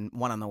 kids and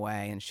one on the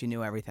way, and she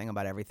knew everything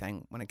about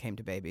everything when it came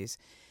to babies.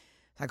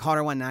 I called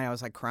her one night. I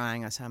was like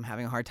crying. I said, I'm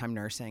having a hard time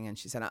nursing. And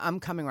she said, I'm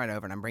coming right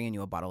over and I'm bringing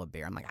you a bottle of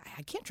beer. I'm like,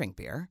 I can't drink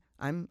beer.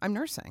 I'm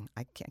nursing.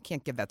 I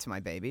can't give that to my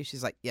baby.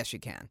 She's like, yes, you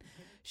can.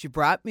 She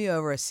brought me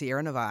over a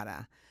Sierra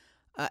Nevada.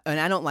 And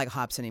I don't like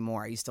hops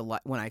anymore. I used to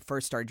when I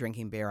first started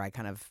drinking beer, I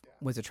kind of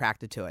was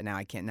attracted to it. Now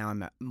I can't. Now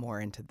I'm more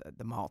into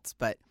the malts.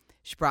 But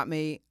she brought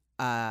me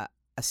a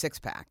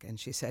 6-pack, and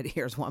she said,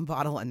 here's 1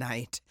 bottle a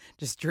night.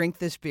 Just drink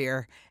this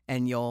beer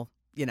and you'll,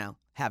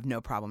 have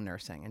no problem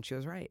nursing. And she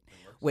was right.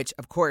 Which,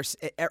 of course,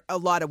 a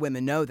lot of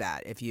women know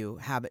that. If you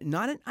have it,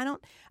 I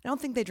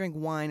don't think they drink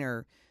wine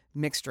or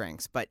mixed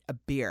drinks, but a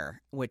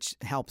beer, which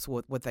helps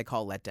with what they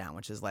call letdown,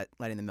 which is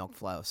letting the milk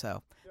flow.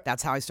 So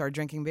that's how I started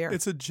drinking beer.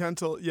 It's a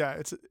gentle,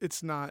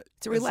 it's not.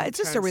 It's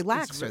just a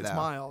relaxer, it's though.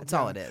 mild. That's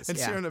all it is. And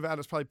yeah. Sierra Nevada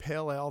is probably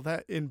pale ale.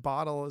 That in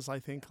bottle is, I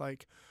think,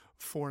 like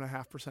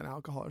 4.5%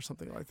 alcohol or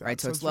something like that.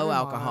 Right, so it's low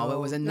alcohol. Mild.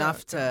 It was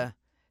enough to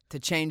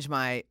change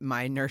my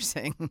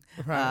nursing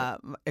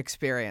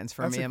experience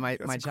for me and my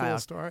that's a child. Cool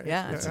story.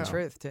 Yeah, it's the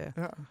truth too.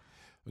 Yeah.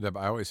 Deb,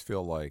 I always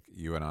feel like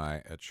you and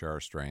I at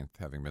Share Strength,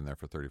 having been there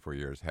for 34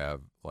 years,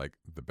 have like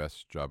the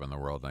best job in the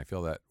world. And I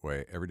feel that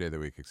way every day of the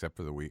week, except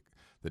for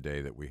the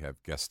day that we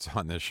have guests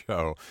on this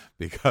show,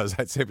 because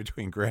I'd say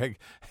between Greg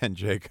and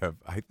Jacob,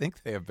 I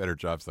think they have better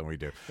jobs than we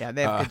do. Yeah,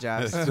 they have good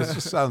jobs. It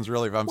just sounds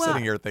really, I'm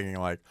sitting here thinking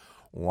like,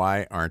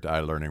 why aren't I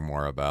learning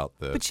more about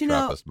the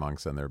Trappist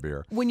monks and their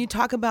beer? When you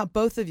talk about,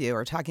 both of you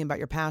are talking about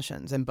your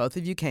passions, and both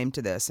of you came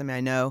to this. I mean, I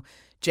know,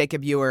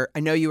 Jacob, I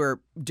know you were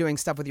doing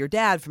stuff with your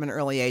dad from an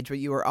early age, but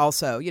you were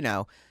also,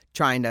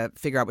 trying to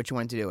figure out what you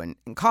wanted to do in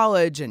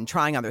college and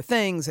trying other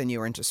things, and you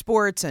were into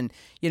sports, and,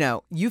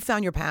 you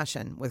found your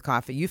passion with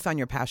coffee. You found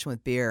your passion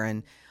with beer.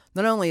 And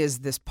not only is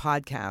this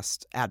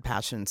podcast Add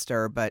Passion and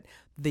Stir, but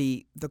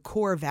the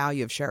core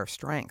value of Share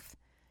Strength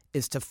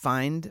is to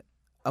find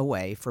a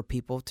way for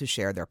people to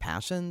share their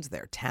passions,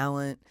 their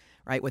talent,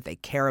 right, what they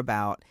care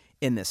about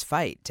in this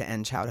fight to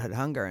end childhood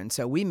hunger. And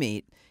so we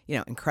meet,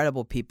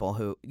 incredible people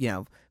who,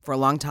 for a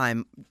long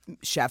time,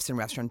 chefs and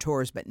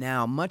restaurateurs, but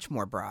now much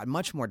more broad,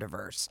 much more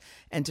diverse.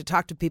 And to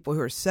talk to people who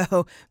are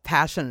so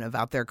passionate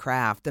about their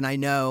craft. And I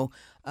know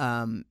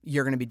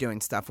you're going to be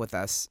doing stuff with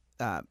us.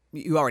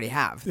 You already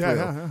have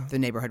through the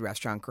Neighborhood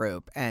Restaurant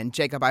Group. And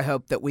Jacob, I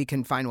hope that we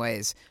can find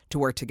ways to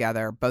work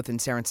together, both in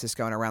San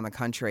Francisco and around the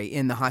country,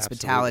 in the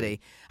hospitality.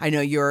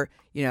 Absolutely.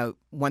 I know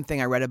one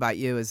thing I read about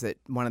you is that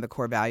one of the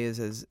core values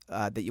is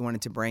that you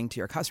wanted to bring to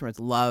your customers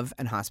love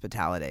and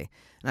hospitality.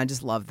 And I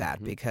just love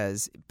that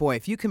because, boy,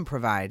 if you can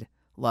provide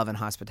love and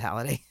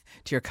hospitality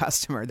to your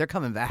customer, they're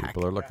coming back.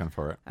 People are looking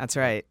for it. That's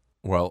right.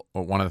 Well,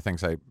 one of the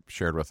things I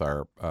shared with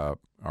our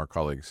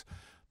colleagues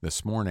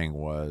this morning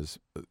was,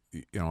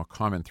 a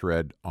common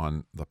thread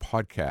on the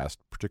podcast,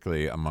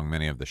 particularly among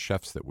many of the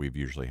chefs that we've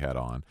usually had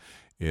on,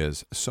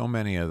 is so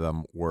many of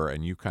them were,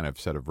 and you kind of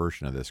said a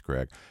version of this,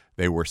 Greg,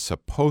 they were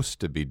supposed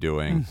to be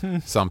doing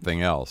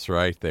something else,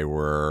 right?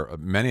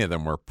 Many of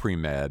them were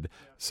pre-med,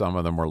 some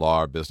of them were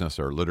law or business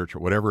or literature,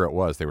 whatever it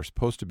was. They were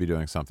supposed to be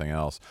doing something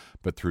else,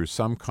 but through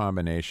some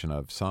combination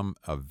of some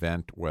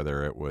event,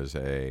 whether it was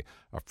a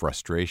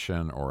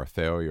frustration or a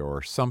failure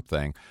or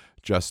something,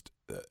 just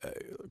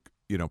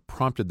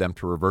prompted them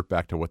to revert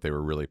back to what they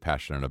were really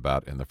passionate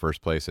about in the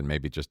first place, and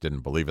maybe just didn't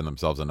believe in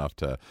themselves enough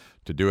to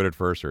do it at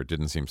first, or it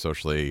didn't seem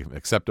socially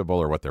acceptable,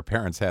 or what their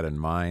parents had in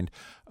mind.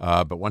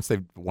 But once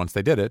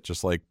they did it,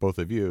 just like both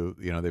of you,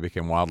 they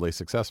became wildly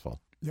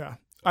successful. Yeah,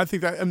 I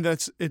think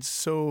it's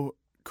so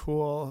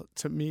cool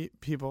to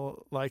meet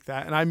people like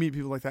that, and I meet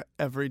people like that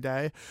every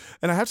day.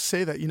 And I have to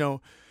say that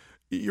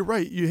you're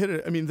right. You hit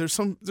it. I mean, there's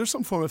some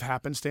form of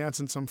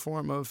happenstance and some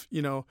form of,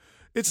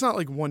 it's not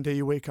like one day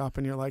you wake up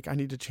and you're like, I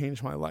need to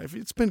change my life.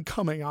 It's been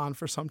coming on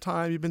for some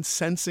time. You've been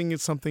sensing that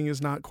something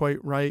is not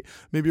quite right.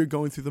 Maybe you're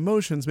going through the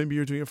motions. Maybe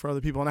you're doing it for other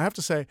people. And I have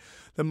to say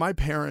that my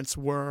parents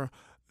were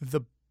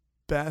the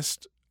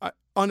best,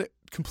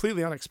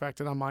 completely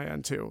unexpected on my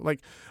end too.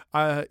 Like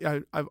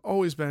I've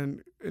always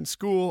been in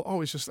school,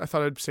 I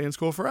thought I'd stay in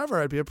school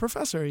forever. I'd be a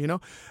professor,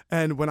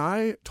 And when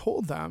I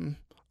told them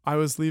I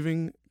was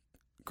leaving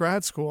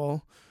grad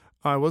school,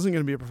 I wasn't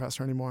going to be a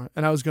professor anymore,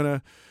 and I was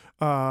going to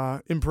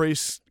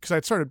embrace, because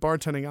I'd started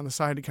bartending on the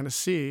side to kind of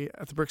see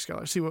at the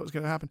Brickskeller, see what was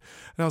going to happen.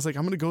 And I was like,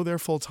 I'm going to go there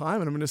full time,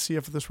 and I'm going to see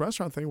if this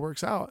restaurant thing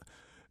works out.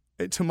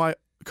 To my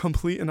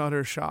complete and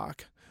utter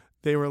shock,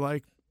 they were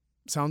like,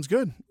 sounds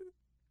good.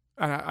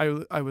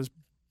 And I was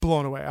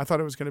blown away. I thought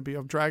it was going to be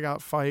a drag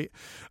out fight.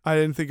 I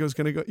didn't think it was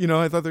going to go,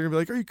 I thought they were going to be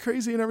like, are you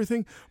crazy and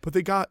everything? But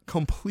they got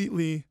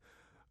completely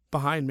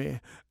behind me.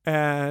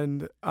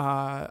 And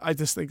I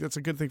just think that's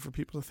a good thing for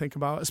people to think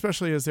about,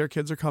 especially as their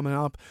kids are coming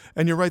up.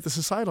 And you're right, the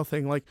societal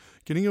thing, like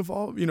getting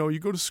involved, you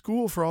go to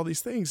school for all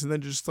these things and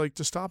then just like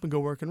to stop and go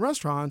work in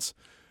restaurants.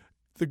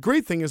 The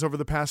great thing is over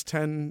the past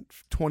 10,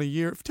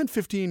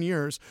 15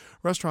 years,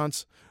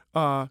 restaurants,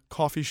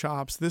 coffee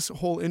shops, this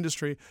whole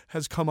industry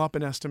has come up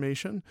in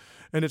estimation.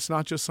 And it's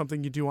not just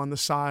something you do on the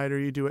side or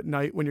you do at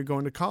night when you're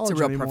going to college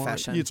anymore. It's a real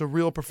profession. It's a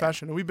real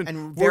profession. Yeah. And we've been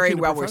and very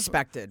well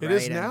respected. It right?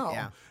 is now.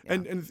 Yeah.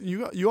 And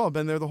you all have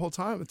been there the whole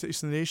time with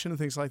Taste of the Nation and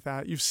things like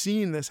that. You've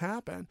seen this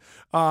happen.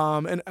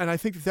 And I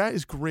think that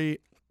is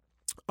great.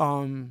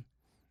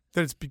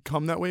 That it's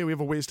become that way. We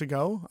have a ways to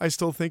go. I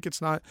still think it's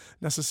not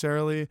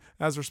necessarily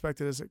as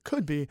respected as it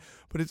could be,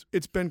 but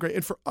it's been great.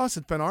 And for us,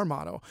 it's been our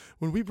motto.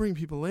 When we bring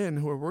people in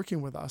who are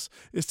working with us,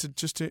 is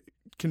to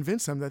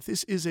convince them that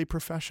this is a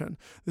profession.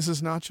 This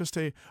is not just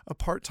a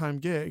part-time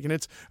gig. And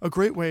it's a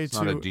great way It's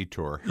not a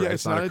detour. Right? Yeah,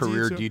 it's not a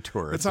career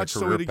detour. It's not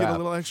just a way to get a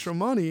little extra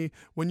money.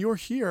 When you're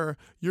here,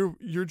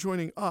 you're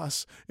joining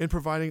us in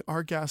providing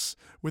our guests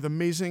with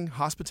amazing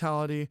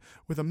hospitality,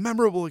 with a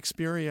memorable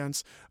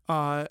experience,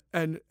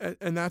 and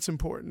that's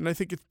important. And I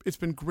think it's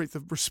been great,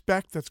 the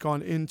respect that's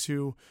gone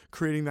into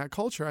creating that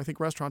culture. I think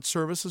restaurant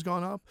service has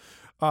gone up.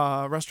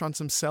 Restaurants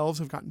themselves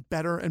have gotten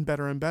better and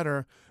better and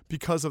better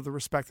because of the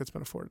respect that's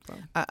been afforded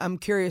them. I'm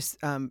curious,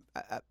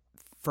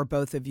 for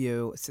both of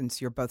you,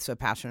 since you're both so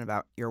passionate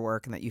about your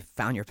work and that you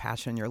found your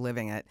passion, you're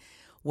living it,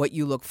 what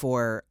you look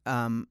for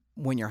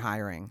when you're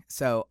hiring.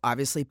 So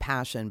obviously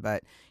passion,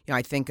 but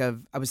I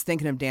was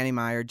thinking of Danny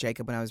Meyer,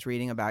 Jacob, when I was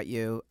reading about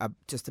you,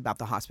 just about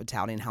the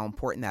hospitality and how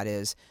important that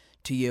is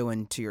to you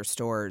and to your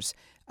stores.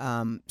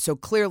 So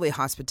clearly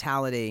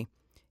hospitality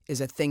is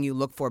a thing you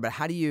look for, but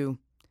how do you,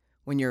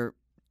 when you're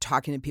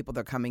talking to people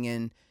that are coming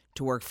in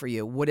to work for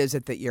you, what is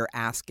it that you're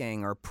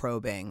asking or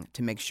probing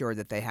to make sure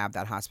that they have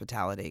that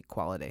hospitality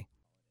quality?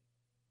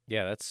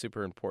 Yeah, that's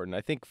super important.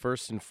 I think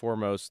first and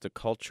foremost, the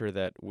culture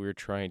that we're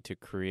trying to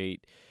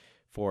create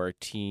for our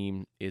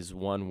team is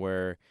one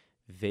where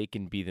they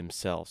can be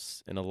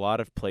themselves. In a lot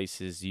of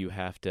places, you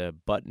have to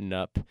button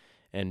up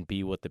and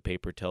be what the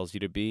paper tells you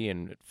to be,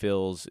 and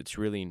it's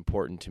really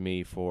important to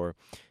me for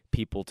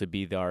people to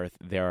be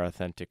their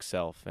authentic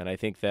self. And I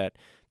think that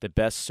the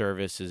best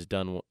service is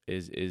done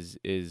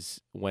is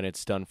when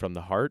it's done from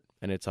the heart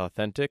and it's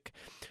authentic.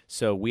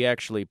 So we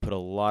actually put a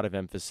lot of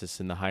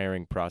emphasis in the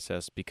hiring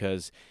process,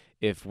 because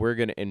if we're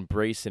going to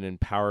embrace and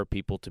empower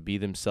people to be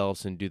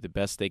themselves and do the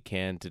best they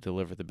can to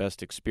deliver the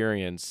best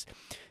experience,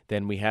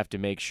 then we have to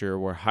make sure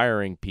we're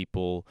hiring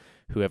people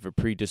who have a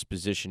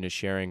predisposition to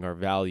sharing our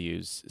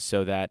values,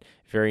 so that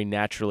very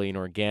naturally and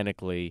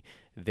organically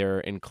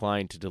they're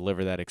inclined to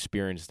deliver that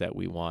experience that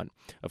we want.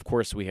 Of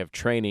course, we have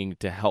training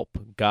to help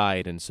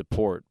guide and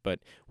support, but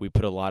we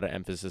put a lot of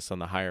emphasis on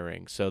the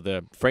hiring. So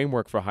the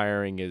framework for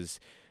hiring is,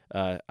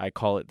 I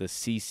call it the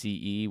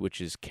CCE, which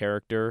is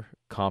character,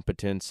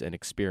 competence, and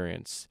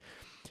experience.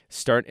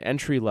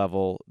 Entry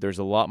level, there's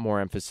a lot more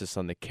emphasis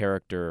on the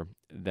character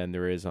than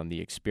there is on the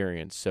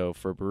experience. So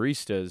for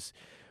baristas,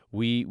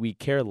 we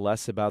care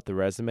less about the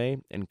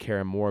resume and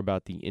care more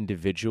about the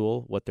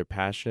individual, what they're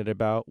passionate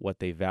about, what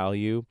they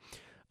value.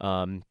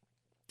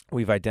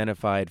 We've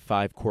identified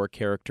 5 core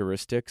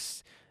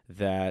characteristics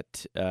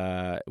that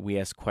we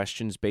ask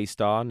questions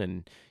based on,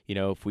 and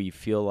if we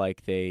feel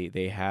like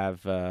they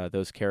have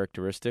those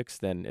characteristics,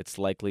 then it's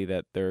likely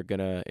that they're going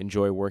to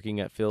enjoy working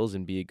at Phil's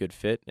and be a good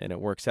fit, and it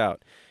works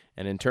out.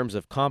 And in terms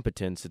of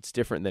competence, it's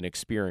different than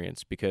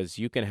experience, because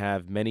you can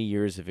have many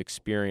years of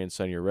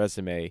experience on your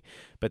resume,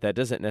 but that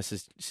doesn't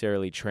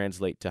necessarily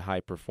translate to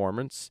high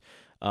performance.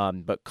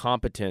 But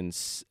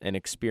competence and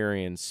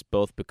experience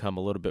both become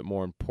a little bit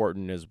more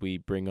important as we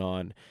bring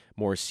on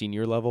more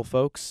senior level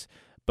folks,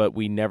 but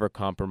we never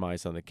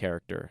compromise on the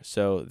character.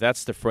 So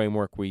that's the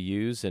framework we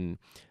use, and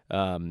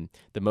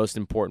the most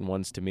important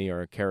ones to me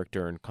are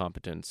character and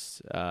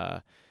competence.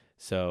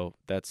 So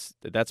that's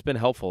been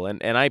helpful.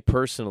 And I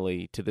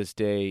personally, to this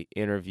day,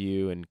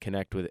 interview and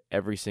connect with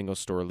every single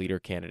store leader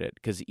candidate,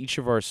 because each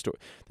of our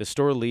the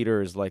store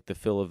leader is like the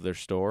Phil of their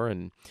store,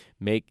 and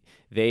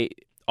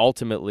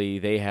ultimately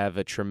they have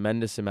a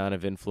tremendous amount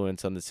of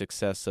influence on the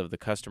success of the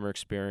customer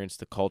experience,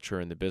 the culture,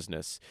 and the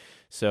business.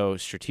 So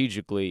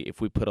strategically,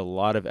 if we put a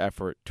lot of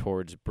effort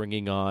towards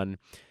bringing on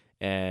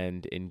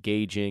and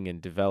engaging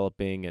and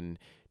developing and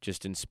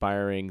just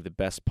inspiring the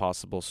best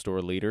possible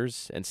store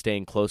leaders and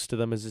staying close to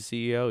them as a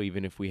CEO,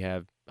 even if we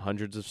have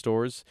hundreds of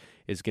stores,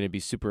 is going to be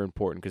super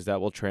important, because that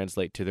will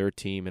translate to their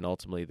team and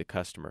ultimately the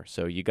customer.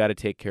 So you got to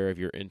take care of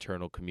your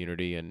internal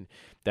community, and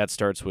that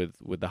starts with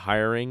the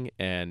hiring,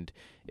 and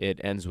it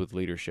ends with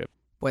leadership.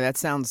 Boy, that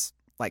sounds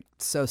like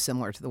so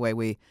similar to the way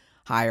we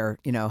hire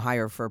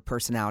for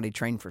personality,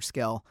 train for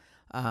skill.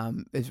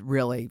 Is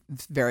really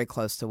very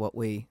close to what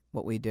we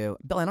do.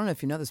 Bill, I don't know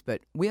if you know this, but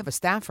we have a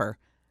staffer,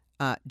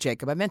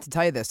 Jacob. I meant to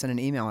tell you this in an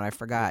email and I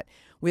forgot.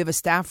 We have a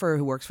staffer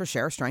who works for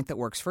Share Strength that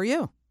works for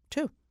you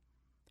too.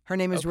 Her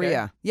name is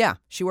Rhea. Yeah,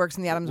 she works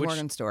in the Adams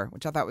Morgan store,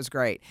 which I thought was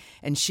great.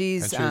 And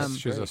she's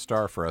a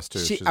star for us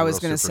too. I was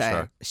going to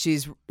say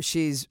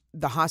she's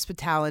the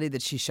hospitality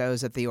that she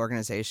shows at the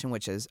organization,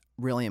 which is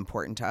really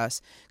important to us,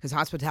 because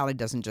hospitality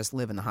doesn't just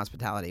live in the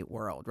hospitality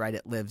world, right?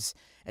 It lives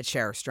at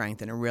Share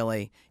Strength in a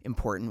really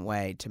important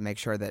way to make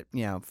sure that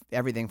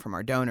everything from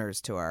our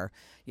donors to our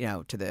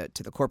to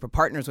the corporate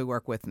partners we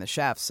work with, and the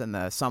chefs and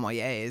the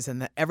sommeliers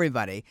and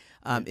everybody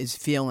is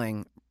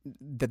feeling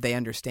that they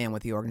understand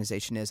what the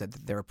organization is,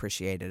 that they're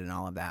appreciated, and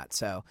all of that.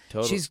 So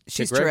totally. she's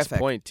to Greg's terrific.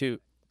 Point too.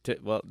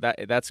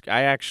 I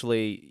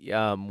actually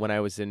when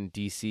I was in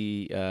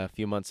DC a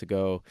few months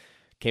ago,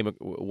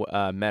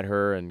 met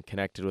her and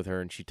connected with her,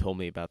 and she told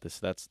me about this.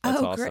 That's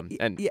awesome. Great.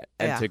 And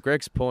Yeah. to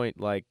Greg's point,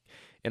 like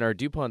in our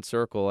DuPont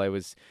circle, I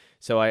went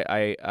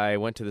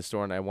to the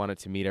store and I wanted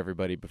to meet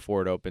everybody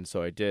before it opened,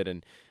 so I did,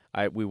 and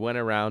we went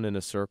around in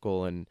a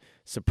circle, and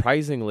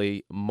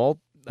surprisingly,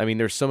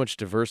 there's so much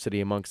diversity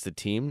amongst the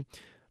team,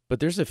 but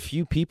there's a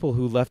few people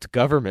who left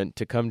government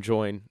to come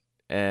join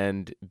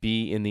and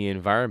be in the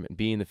environment,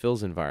 be in the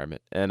Phil's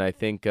environment. And I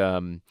think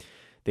they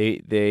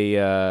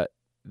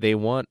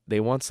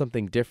want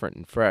something different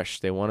and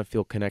fresh. They want to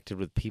feel connected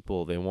with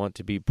people. They want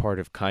to be part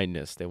of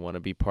kindness. They want to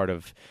be part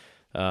of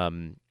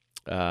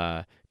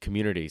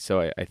community.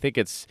 So I think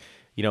it's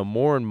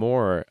more and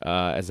more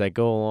as I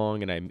go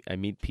along and I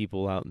meet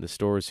people out in the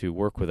stores who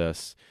work with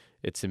us.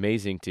 It's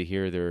amazing to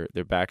hear their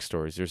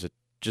backstories. There's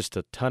just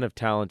a ton of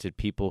talented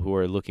people who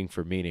are looking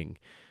for meaning.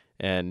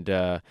 And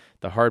the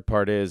hard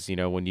part is,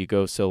 when you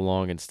go so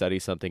long and study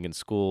something in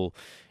school,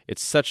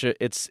 it's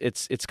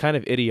kind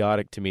of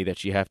idiotic to me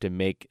that you have to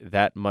make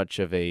that much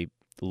of a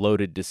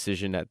loaded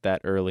decision at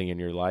that early in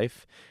your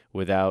life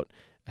without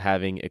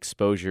having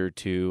exposure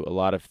to a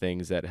lot of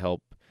things that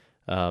help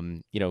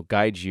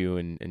guide you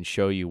and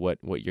show you what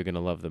you're going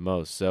to love the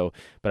most. So,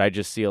 but I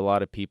just see a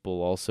lot of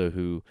people also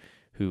who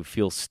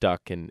feel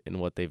stuck in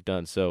what they've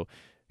done. So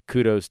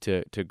kudos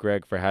to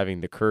Greg for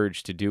having the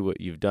courage to do what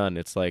you've done.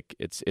 It's like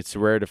it's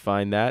rare to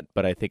find that,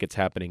 but I think it's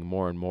happening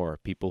more and more.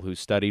 People who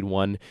studied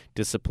one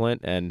discipline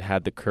and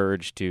had the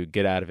courage to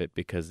get out of it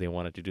because they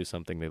wanted to do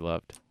something they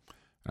loved.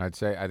 I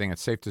think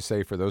it's safe to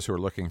say, for those who are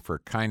looking for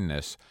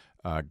kindness,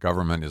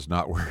 government is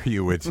not where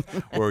you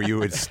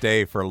would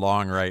stay for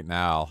long right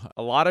now.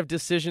 A lot of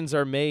decisions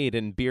are made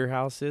in beer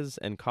houses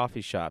and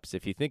coffee shops.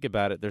 If you think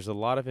about it, there's a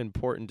lot of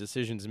important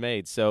decisions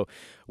made. So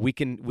we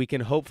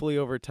can hopefully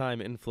over time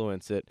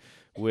influence it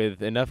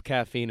with enough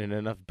caffeine and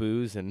enough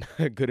booze and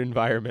a good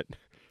environment.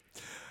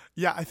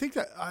 Yeah, I think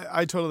that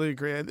I totally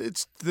agree.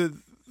 It's the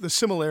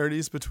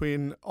similarities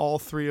between all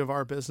three of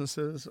our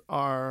businesses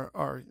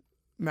are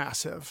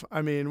massive.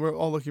 I mean, we're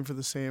all looking for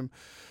the same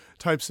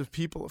types of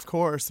people, of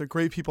course. They're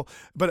great people.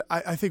 But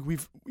I think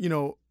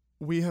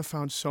we have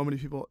found so many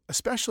people,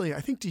 especially,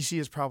 I think DC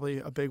is probably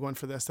a big one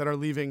for this, that are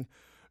leaving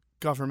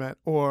government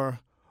or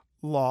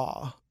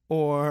law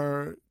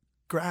or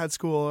grad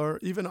school or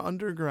even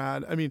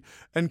undergrad. I mean,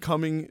 and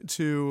coming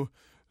to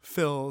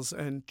Phil's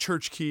and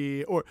Church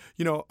Key or,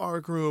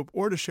 our group,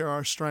 or to Share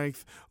Our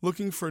Strength,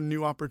 looking for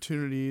new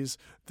opportunities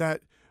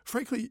that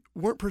frankly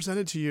weren't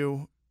presented to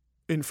you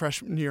in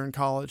freshman year in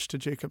college, to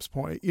Jacob's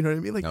point. You know what I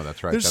mean? Like, no,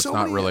 that's right. That's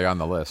not really on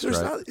the list,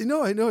 right?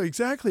 No, I know,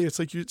 exactly. It's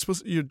like you're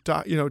supposed,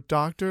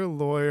 doctor,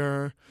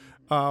 lawyer,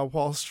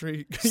 Wall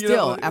Street.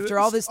 Still, after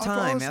all this after all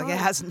time, this like, it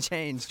hasn't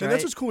changed, And right?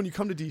 that's what's cool when you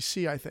come to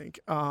DC, I think.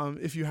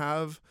 If you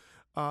have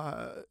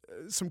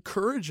some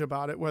courage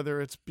about it, whether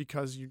it's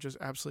because you just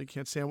absolutely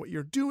can't stand what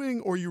you're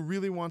doing or you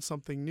really want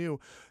something new,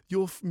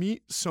 you'll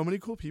meet so many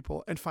cool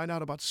people and find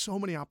out about so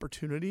many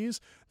opportunities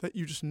that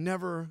you just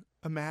never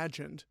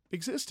imagined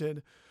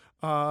existed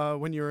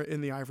when you're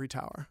in the ivory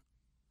tower.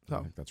 I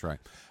think that's right.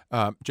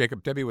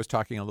 Jacob, Debbie was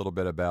talking a little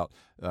bit about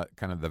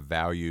kind of the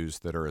values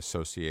that are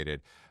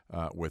associated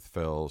with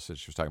Phil's.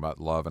 She was talking about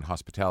love and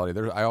hospitality.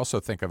 I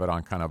also think of it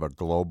on kind of a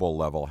global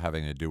level,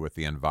 having to do with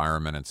the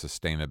environment and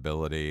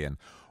sustainability and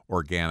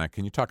organic.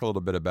 Can you talk a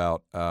little bit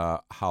about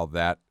how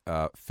that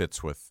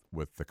fits with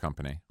the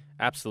company?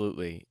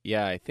 Absolutely.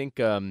 Yeah, I think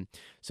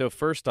so.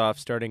 First off,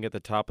 starting at the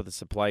top of the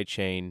supply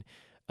chain,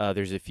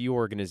 there's a few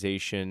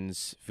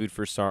organizations, Food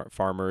for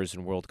Farmers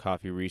and World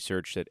Coffee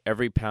Research, that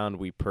every pound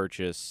we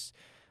purchase,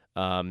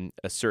 a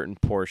certain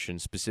portion,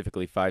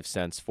 specifically 5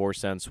 cents, 4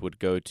 cents would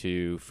go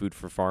to Food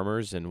for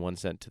Farmers and 1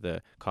 cent to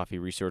the Coffee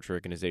Research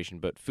Organization.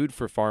 But Food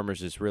for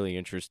Farmers is really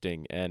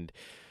interesting. And,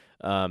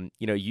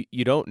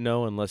 you don't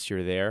know unless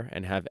you're there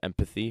and have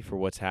empathy for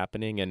what's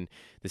happening. And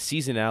the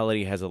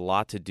seasonality has a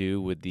lot to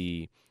do with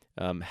the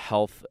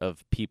health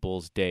of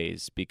people's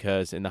days,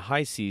 because in the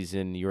high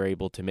season you're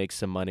able to make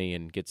some money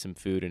and get some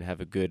food and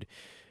have a good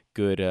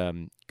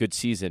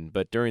season.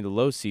 But during the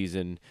low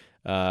season,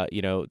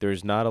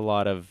 there's not a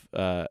lot of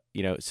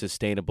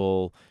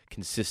sustainable,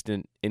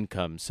 consistent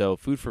income. So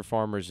Food for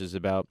Farmers is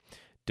about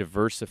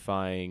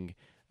diversifying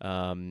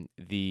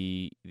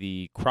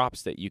the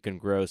crops that you can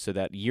grow, so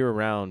that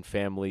year-round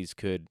families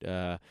could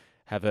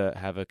have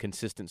a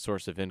consistent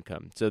source of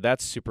income. So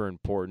that's super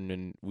important,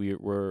 and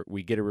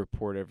we get a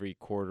report every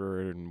quarter,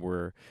 and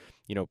we're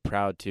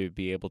proud to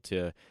be able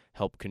to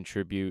help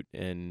contribute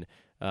in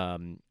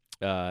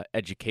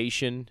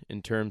education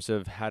in terms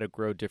of how to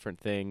grow different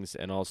things,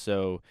 and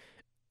also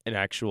an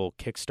actual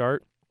kickstart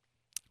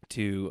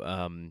to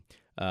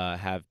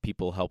have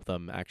people help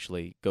them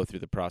actually go through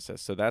the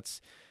process. So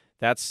that's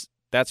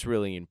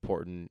really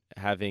important,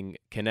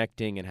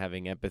 connecting and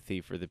having empathy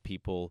for the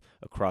people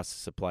across the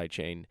supply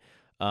chain.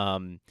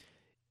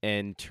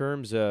 In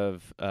terms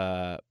of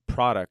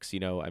products,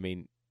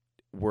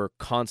 we're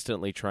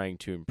constantly trying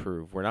to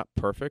improve. We're not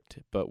perfect,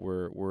 but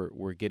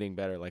we're getting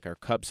better. Like, our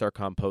cups are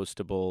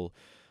compostable.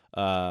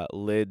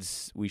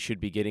 Lids, we should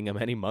be getting them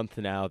any month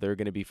now. They're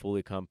going to be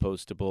fully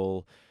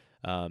compostable.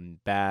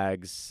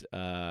 Bags.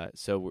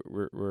 So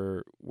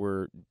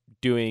we're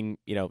doing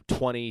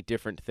 20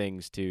 different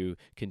things to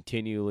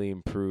continually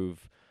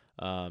improve,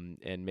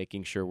 and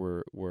making sure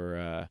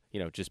we're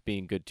just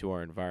being good to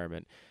our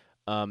environment.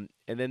 And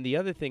then the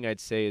other thing I'd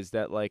say is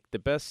that, like, the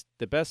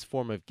best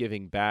form of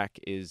giving back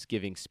is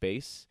giving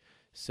space.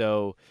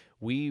 So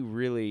we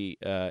really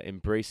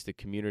embrace the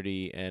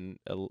community and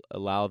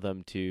allow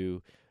them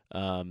to.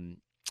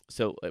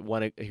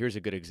 Here's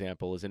a good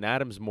example, is in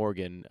Adams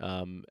Morgan,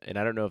 and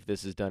I don't know if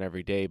this is done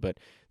every day, but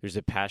there's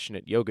a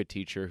passionate yoga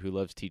teacher who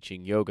loves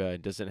teaching yoga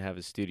and doesn't have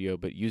a studio,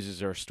 but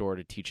uses our store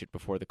to teach it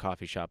before the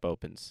coffee shop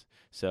opens.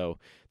 So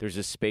there's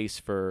a space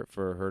for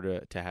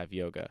her to have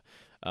yoga.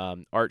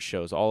 Art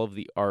shows, all of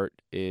the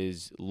art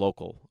is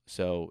local,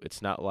 so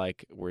it's not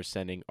like we're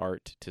sending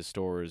art to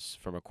stores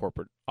from a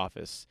corporate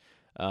office.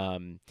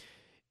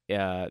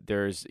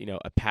 There's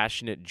a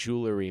passionate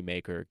jewelry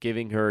maker,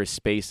 giving her a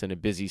space on a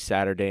busy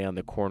Saturday on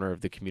the corner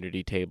of the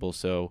community table,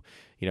 so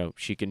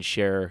she can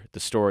share the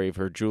story of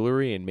her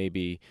jewelry and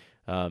maybe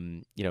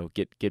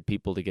get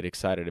people to get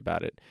excited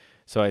about it.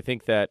 So I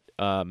think that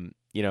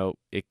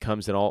it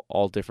comes in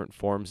all different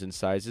forms and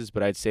sizes,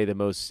 but I'd say the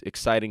most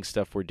exciting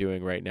stuff we're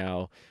doing right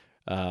now,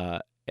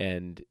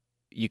 and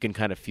you can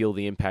kind of feel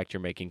the impact you're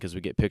making because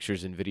we get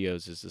pictures and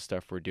videos, is the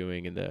stuff we're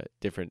doing in the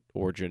different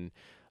origin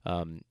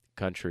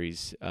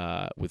countries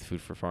with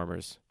Food for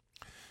Farmers.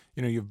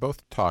 You've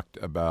both talked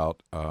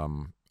about,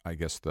 I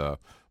guess,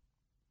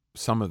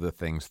 some of the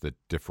things that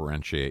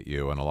differentiate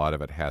you, and a lot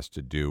of it has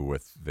to do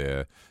with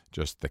the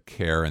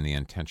care and the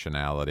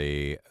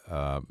intentionality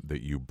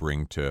that you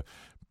bring to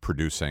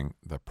producing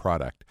the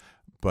product.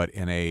 But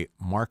in a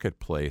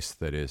marketplace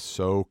that is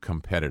so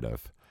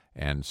competitive,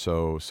 and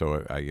so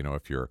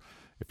if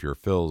you're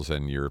Phil's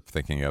and you're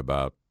thinking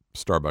about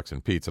Starbucks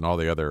and Pete's and all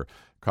the other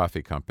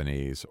coffee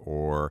companies,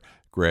 or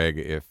Greg,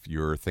 if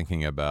you're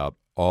thinking about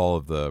all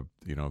of the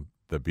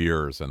the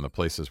beers and the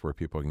places where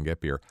people can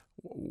get beer,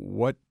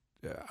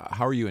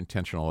 how are you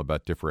intentional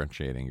about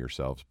differentiating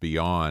yourselves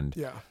beyond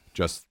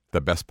just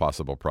the best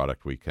possible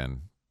product we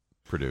can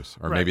produce,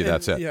 or maybe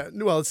that's it? Yeah,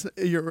 well,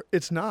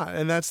 it's not,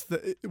 and that's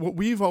what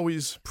we've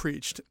always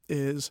preached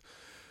is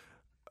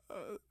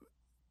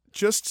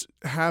just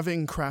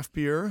having craft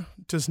beer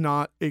does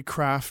not a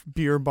craft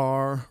beer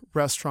bar,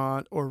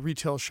 restaurant, or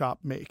retail shop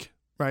make,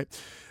 right?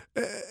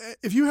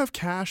 If you have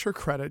cash or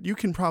credit, you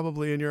can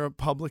probably, and you're a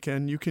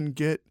publican, you can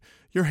get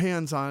your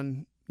hands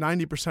on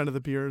 90% of the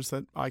beers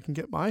that I can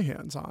get my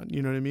hands on.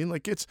 You know what I mean?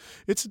 Like, it's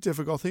a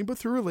difficult thing, but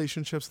through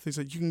relationships, things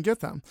like you can get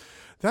them.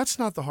 That's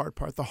not the hard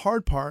part. The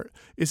hard part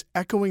is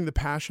echoing the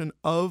passion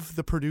of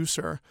the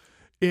producer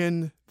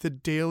in the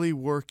daily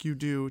work you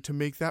do to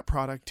make that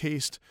product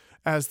taste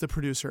as the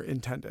producer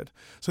intended.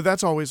 So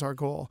that's always our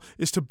goal,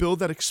 is to build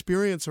that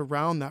experience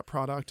around that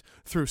product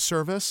through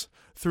service,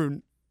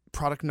 through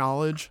product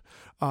knowledge,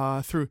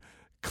 through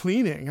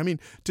cleaning. I mean,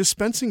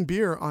 dispensing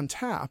beer on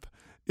tap,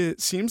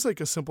 it seems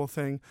like a simple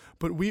thing,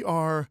 but we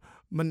are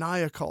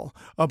maniacal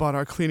about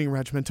our cleaning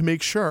regimen to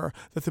make sure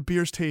that the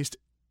beers taste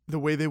the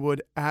way they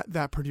would at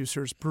that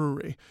producer's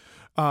brewery.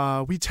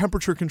 We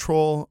temperature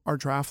control our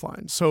draft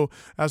line. So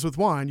as with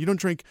wine, you don't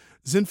drink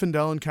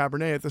Zinfandel and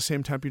Cabernet at the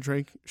same temp you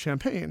drink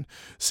champagne.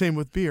 Same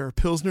with beer.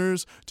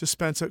 Pilsners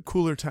dispense at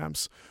cooler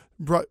temps.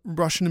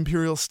 Russian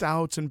Imperial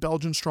Stouts and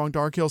Belgian Strong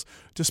Dark Ales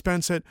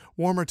dispense at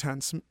warmer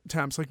temps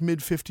like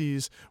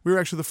mid-50s. We were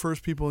actually the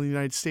first people in the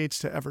United States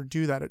to ever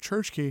do that at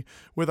Church Key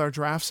with our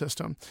draft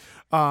system.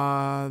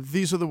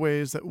 These are the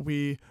ways that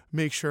we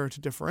make sure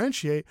to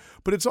differentiate,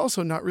 but it's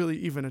also not really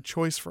even a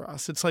choice for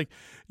us. It's like,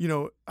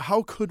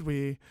 how could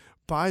we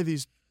buy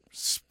these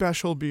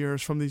special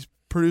beers from these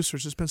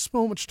producers who spend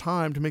so much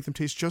time to make them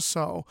taste just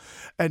so,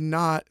 and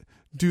not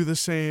do the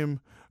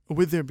same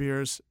with their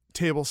beers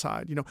table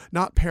side,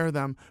 not pair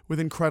them with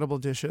incredible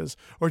dishes,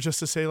 or just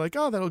to say like,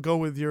 oh, that'll go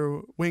with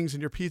your wings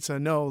and your pizza.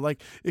 No, like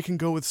it can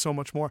go with so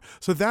much more.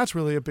 So that's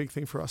really a big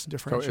thing for us in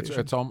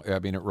differentiation. So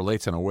it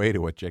relates in a way to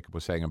what Jacob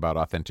was saying about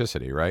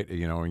authenticity, right?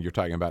 When you're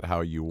talking about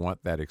how you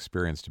want that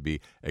experience to be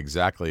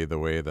exactly the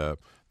way the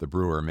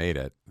brewer made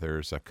it,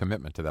 there's a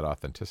commitment to that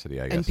authenticity,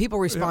 I guess. And people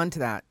respond to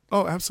that.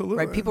 Oh,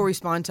 absolutely. Right? People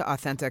respond to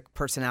authentic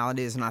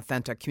personalities and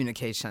authentic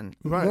communication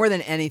right. more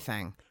than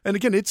anything. And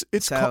again, it's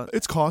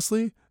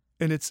costly.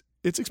 And it's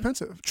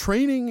expensive.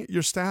 Training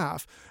your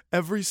staff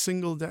every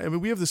single day. I mean,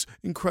 we have this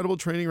incredible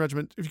training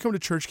regimen. If you come to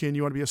Church Key and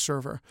you want to be a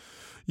server,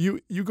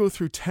 you go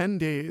through 10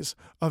 days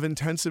of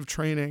intensive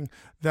training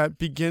that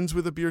begins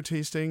with a beer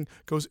tasting,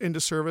 goes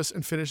into service,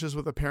 and finishes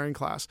with a pairing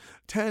class.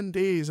 10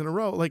 days in a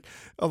row. Like,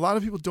 a lot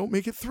of people don't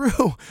make it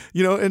through,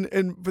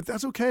 but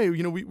that's okay.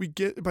 We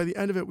get, by the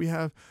end of it, we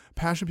have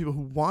passionate people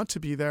who want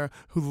to be there,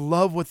 who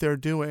love what they're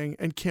doing,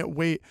 and can't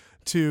wait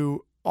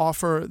to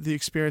offer the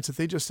experience that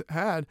they just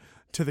had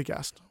to the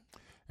guest.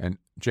 And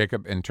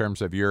Jacob, in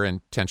terms of your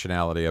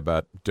intentionality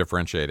about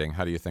differentiating,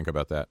 how do you think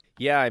about that?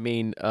 Yeah, I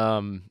mean,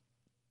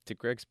 to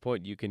Greg's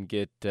point, you can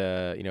get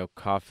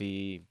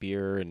coffee,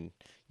 beer, and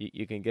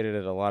you can get it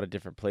at a lot of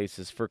different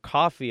places. For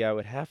coffee, I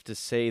would have to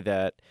say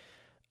that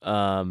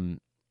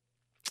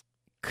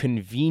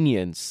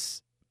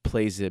convenience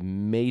plays a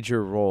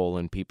major role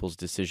in people's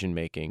decision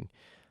making.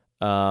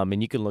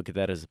 And you can look at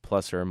that as a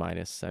plus or a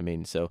minus. I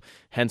mean, so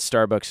hence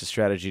Starbucks'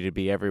 strategy to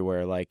be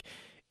everywhere. Like,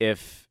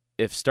 if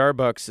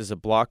Starbucks is a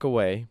block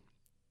away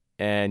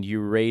and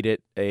you rate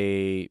it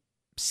a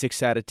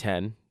 6 out of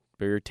 10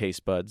 for your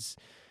taste buds,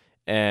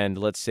 and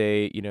let's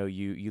say,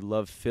 you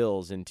love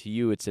Phil's, and to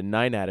you it's a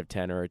 9 out of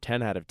 10 or a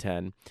 10 out of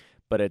 10,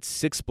 but it's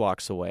 6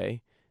 blocks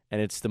away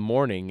and it's the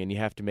morning and you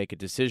have to make a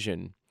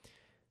decision,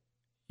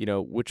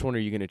 which one are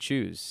you going to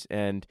choose?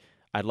 And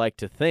I'd like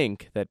to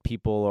think that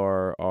people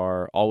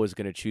are always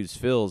going to choose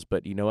Phil's,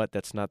 but you know what?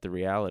 That's not the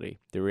reality.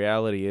 The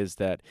reality is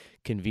that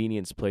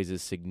convenience plays a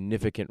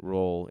significant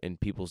role in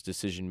people's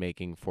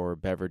decision-making for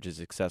beverages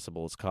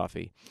accessible as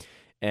coffee.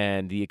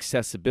 And the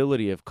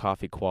accessibility of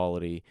coffee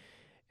quality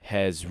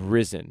has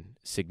risen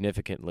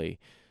significantly.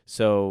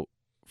 So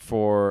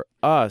for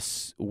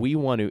us, we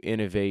want to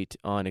innovate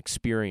on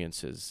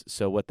experiences.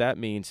 So what that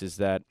means is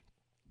that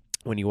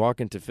when you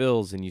walk into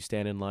Phil's and you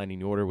stand in line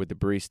and you order with the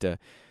barista,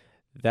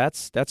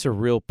 that's a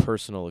real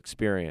personal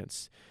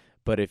experience.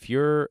 But if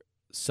you're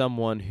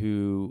someone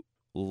who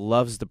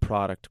loves the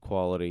product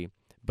quality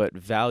but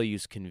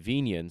values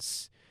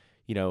convenience,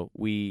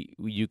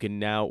 you can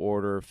now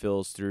order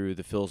Phil's through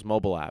the Phil's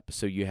mobile app,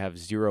 so you have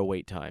 0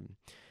 wait time.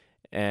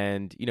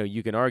 And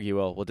you can argue,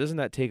 well, doesn't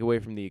that take away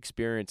from the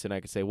experience? And I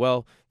could say,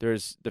 well,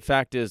 the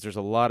fact is there's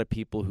a lot of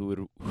people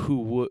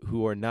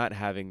who are not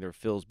having their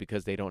Phil's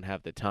because they don't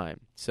have the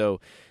time.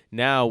 So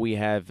now we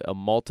have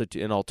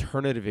an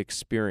alternative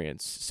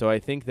experience. So I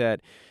think that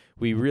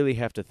we really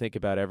have to think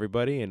about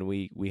everybody, and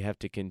we have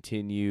to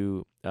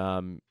continue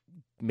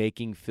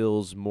making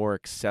Phil's more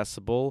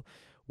accessible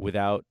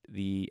without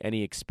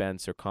any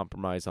expense or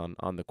compromise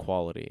on the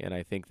quality. And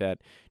I think that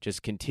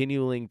just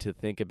continuing to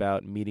think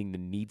about meeting the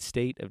need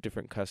state of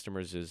different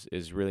customers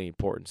is really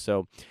important.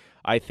 So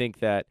I think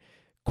that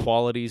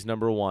quality is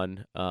number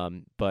one,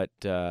 but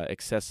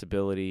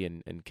accessibility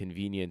and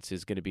convenience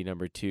is going to be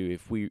number two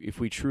if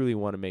we truly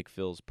want to make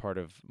Phil's part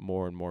of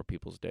more and more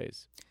people's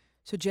days.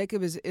 So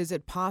Jacob, is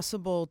it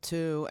possible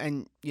to,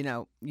 and you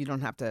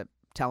don't have to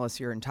tell us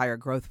your entire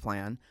growth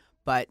plan,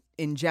 but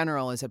in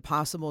general, is it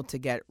possible to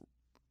get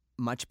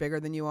much bigger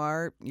than you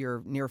are?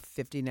 You're near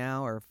 50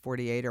 now, or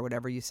 48 or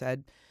whatever you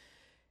said.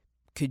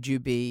 Could you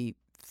be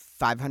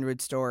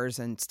 500 stores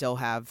and still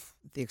have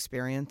the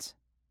experience?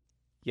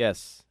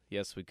 Yes,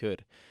 we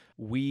could.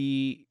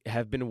 We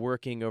have been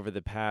working over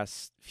the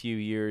past few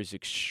years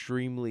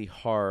extremely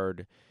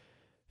hard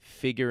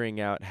figuring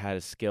out how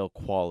to scale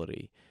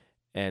quality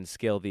and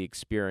scale the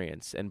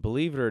experience. And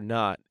believe it or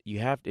not,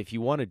 if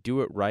you want to do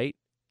it right,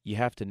 you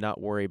have to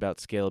not worry about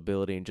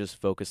scalability and just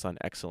focus on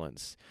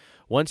excellence.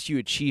 Once you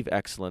achieve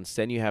excellence,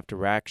 then you have to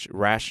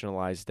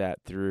rationalize that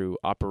through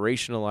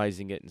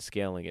operationalizing it and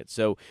scaling it.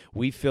 So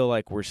we feel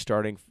like we've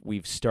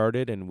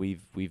started and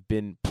we've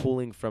been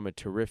pulling from a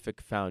terrific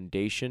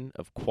foundation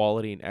of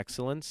quality and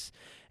excellence,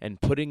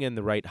 and putting in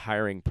the right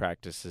hiring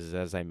practices,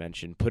 as I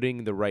mentioned,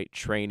 putting the right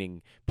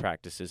training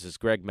practices. As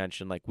Greg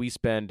mentioned, like we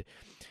spend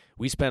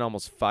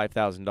almost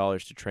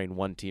 $5,000 to train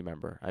one team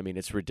member. I mean,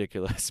 it's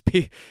ridiculous,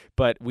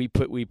 but we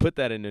put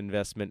that in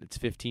investment. It's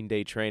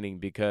 15-day training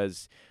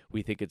because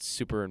we think it's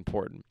super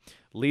important.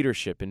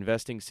 Leadership,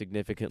 investing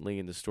significantly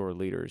in the store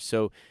leaders.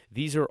 So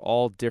these are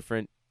all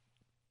different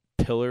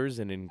pillars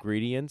and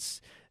ingredients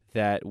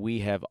that we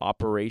have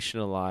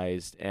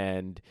operationalized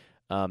and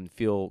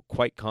feel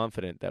quite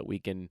confident that we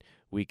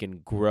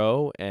can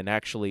grow and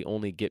actually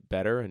only get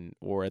better,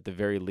 or at the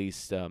very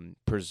least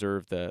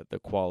preserve the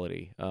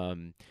quality.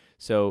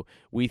 So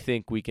we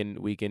think we can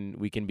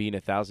be in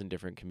 1,000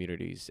 different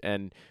communities.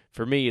 And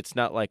for me, it's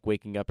not like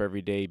waking up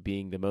every day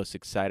being the most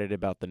excited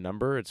about the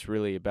number. It's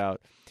really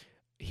about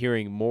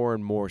hearing more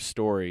and more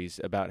stories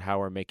about how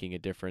we're making a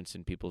difference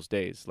in people's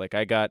days. Like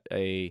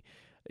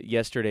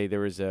yesterday there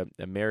was a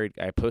married,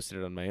 I posted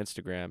it on my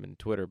Instagram and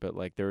Twitter, but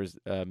like there was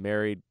a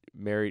married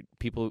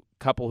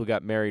couple who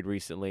got married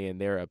recently, and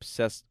they're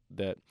obsessed,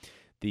 that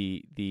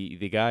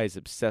the guy is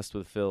obsessed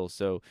with Phil.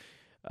 So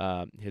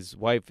his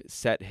wife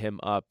set him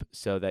up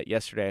so that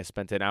yesterday I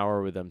spent an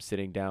hour with them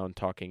sitting down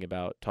talking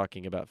about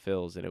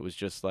Phil's, and it was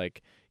just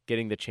like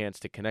getting the chance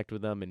to connect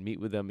with them and meet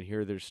with them and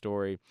hear their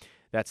story.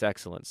 That's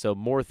excellent. So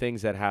more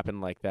things that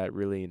happen like that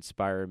really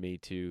inspire me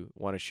to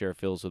want to share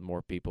Phil's with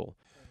more people.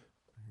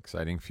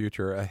 Exciting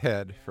future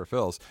ahead for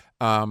Phil's.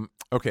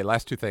 Okay,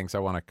 last two things I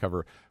want to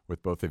cover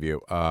with both of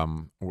you.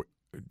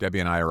 Debbie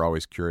and I are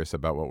always curious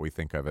about what we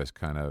think of as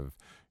kind of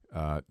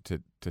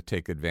to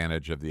take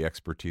advantage of the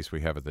expertise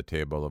we have at the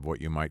table of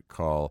what you might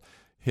call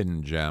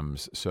hidden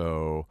gems.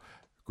 So,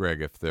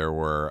 Greg, if there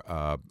were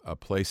a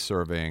place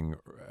serving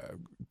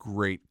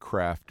great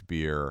craft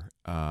beer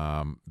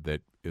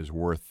that is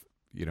worth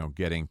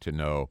getting to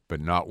know, but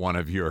not one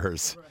of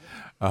yours,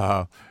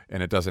 and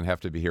it doesn't have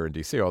to be here in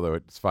D.C., although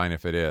it's fine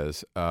if it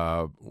is,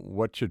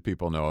 what should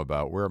people know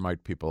about? Where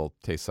might people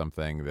taste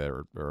something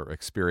or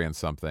experience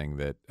something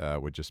that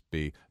would just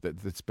be,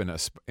 that's been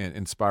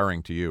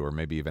inspiring to you, or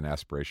maybe even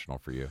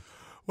aspirational for you?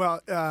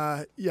 Well,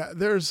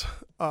 there's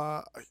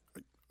a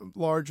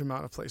large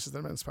amount of places that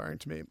have been inspiring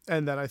to me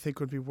and that I think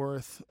would be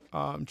worth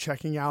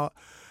checking out.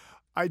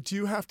 I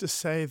do have to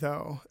say,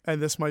 though,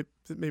 and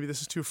maybe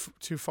this is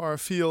too far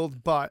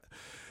afield, but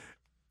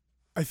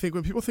I think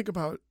when people think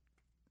about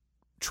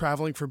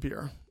traveling for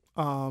beer,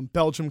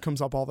 Belgium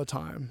comes up all the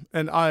time,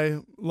 and I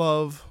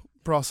love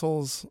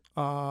Brussels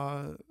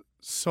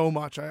so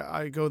much.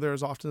 I go there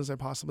as often as I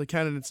possibly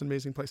can, and it's an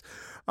amazing place.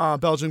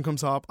 Belgium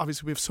comes up.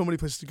 Obviously, we have so many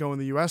places to go in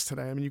the U.S.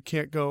 today. I mean, you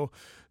can't go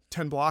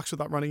 10 blocks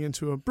without running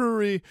into a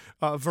brewery.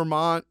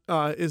 Vermont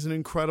is an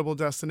incredible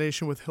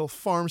destination with Hill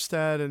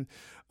Farmstead and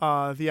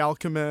The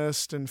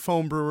Alchemist and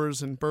Foam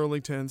Brewers and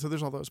Burlington. So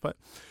there's all those. But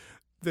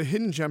the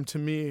hidden gem to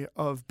me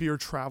of beer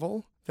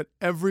travel that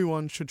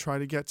everyone should try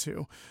to get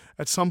to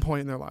at some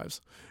point in their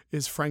lives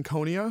is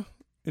Franconia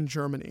in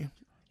Germany.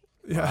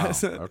 Wow.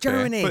 Yeah, Okay.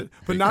 Germany.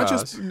 but not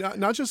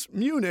just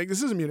Munich.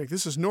 This isn't Munich.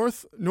 This is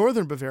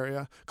northern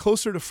Bavaria,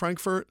 closer to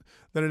Frankfurt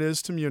than it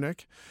is to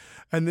Munich.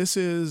 And this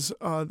is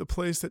the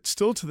place that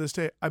still to this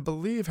day, I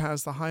believe,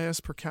 has the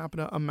highest per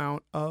capita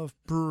amount of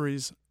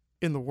breweries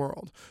in the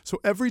world. So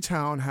every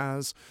town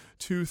has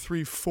 2,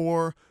 3,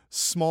 4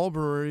 small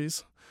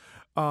breweries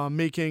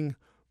making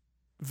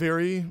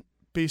very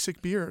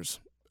basic beers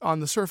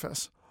on the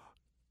surface.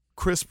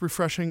 Crisp,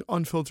 refreshing,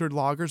 unfiltered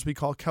lagers we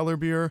call Keller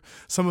beer.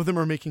 Some of them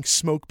are making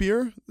smoke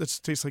beer that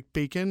tastes like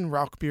bacon,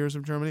 Rauch beers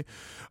of Germany.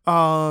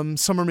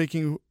 Some are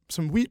making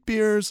some wheat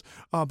beers,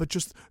 but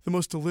just the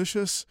most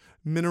delicious,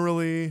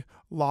 minerally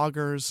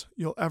lagers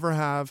you'll ever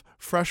have,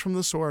 fresh from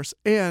the source,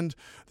 and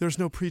there's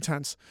no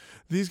pretense.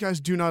 These guys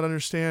do not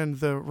understand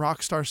the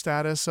rock star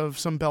status of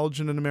some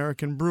Belgian and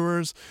American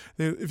brewers.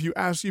 If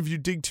you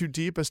dig too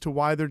deep as to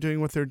why they're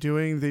doing what they're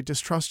doing, they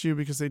distrust you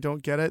because they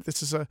don't get it.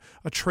 This is a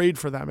trade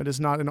for them. It is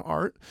not an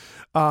art.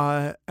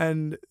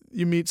 And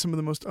you meet some of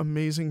the most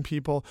amazing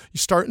people. You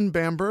start in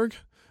Bamberg,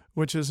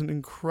 which is an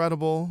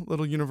incredible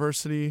little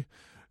university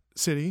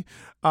city,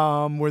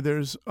 where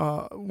there's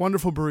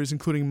wonderful breweries,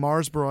 including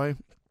Marsbräu,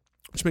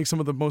 which makes some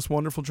of the most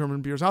wonderful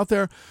German beers out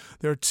there.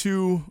 There are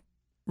 2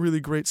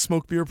 really great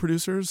smoke beer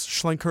producers,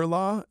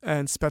 Schlenkerla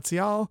and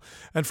Spezial.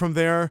 And from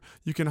there,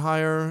 you can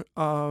hire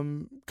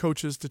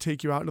coaches to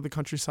take you out into the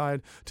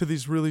countryside to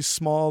these really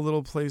small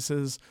little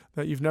places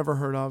that you've never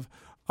heard of.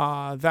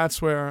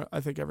 That's where I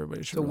think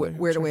everybody should. So really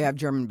where do we check have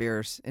German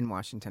beers in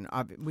Washington?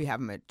 We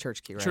have them at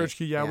Church Key, right? Church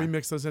Key, yeah, we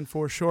mix those in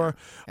for sure.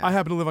 Yeah. I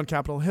happen to live on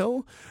Capitol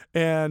Hill,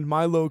 and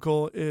my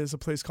local is a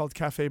place called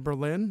Cafe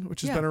Berlin,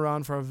 which has been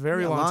around for a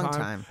very long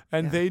time.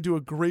 And they do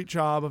a great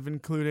job of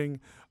including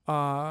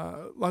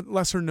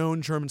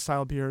lesser-known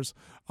German-style beers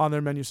on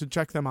their menu, so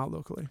check them out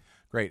locally.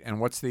 Great. And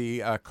what's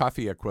the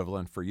coffee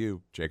equivalent for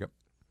you, Jacob?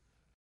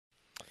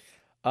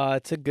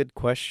 It's a good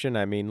question.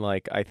 I mean,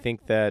 like, I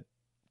think that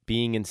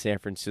being in San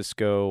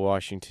Francisco,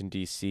 Washington,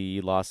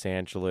 D.C., Los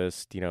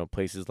Angeles,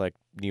 places like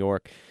New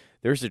York,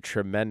 there's a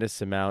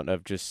tremendous amount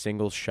of just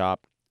single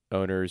shop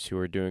owners who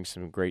are doing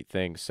some great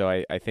things. So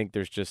I think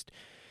there's just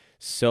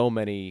so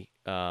many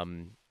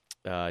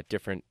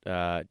different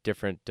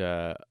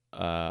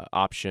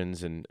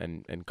options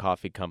and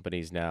coffee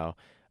companies now.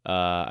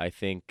 I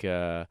think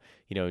in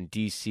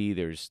DC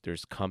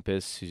there's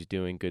Compass, who's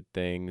doing good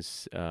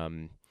things.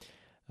 In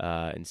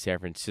San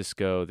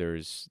Francisco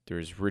there's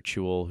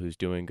Ritual, who's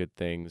doing good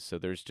things. So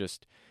there's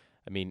just,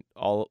 I mean,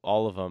 all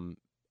of them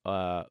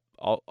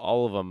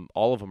all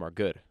of them are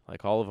good.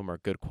 Like, all of them are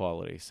good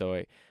quality.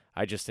 So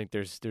I just think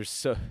there's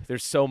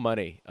so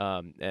many,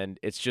 and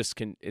it's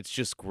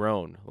just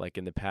grown. Like,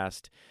 in the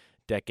past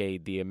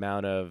decade, the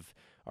amount of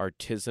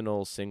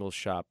artisanal single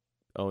shop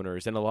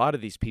owners, and a lot of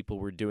these people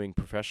were doing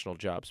professional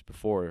jobs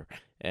before,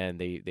 and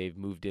they've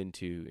moved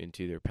into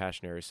their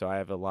passion area. So I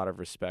have a lot of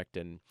respect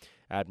and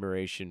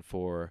admiration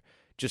for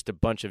just a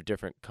bunch of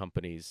different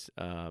companies.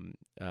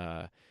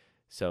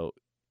 So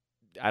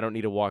I don't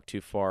need to walk too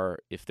far.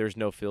 If there's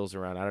no Phil's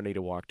around, I don't need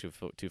to walk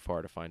too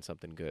far to find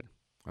something good.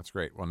 That's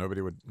great. Well,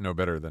 nobody would know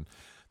better than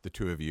the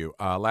two of you.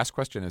 Last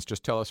question is,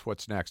 just tell us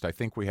what's next. I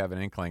think we have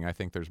an inkling. I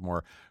think there's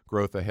more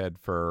growth ahead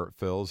for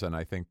Phil's, and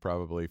I think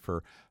probably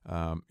for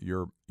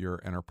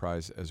your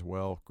enterprise as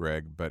well,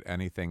 Greg. But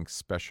anything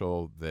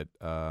special that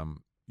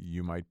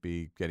you might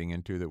be getting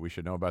into that we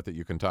should know about that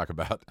you can talk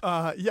about?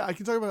 Yeah, I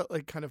can talk about it,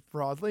 like, kind of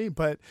broadly,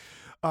 but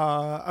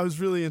I was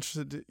really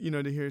interested to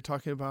hear you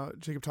talking about,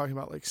 Jacob, talking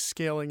about, like,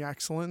 scaling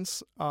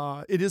excellence.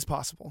 It is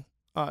possible.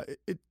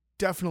 It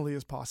definitely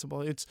is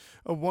possible. It's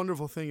a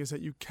wonderful thing is that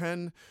you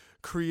can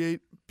create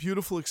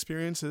beautiful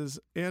experiences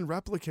and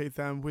replicate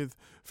them with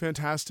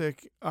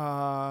fantastic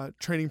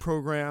training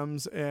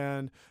programs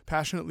and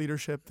passionate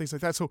leadership, things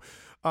like that. So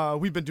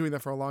we've been doing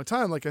that for a long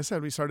time. Like I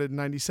said, we started in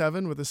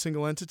 97 with a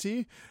single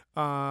entity.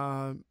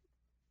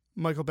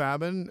 Michael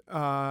Babin,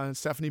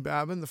 Stephanie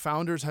Babin, the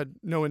founders, had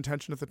no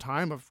intention at the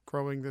time of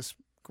growing this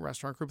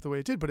restaurant group the way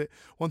it did, but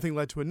one thing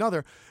led to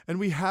another, and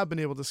we have been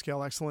able to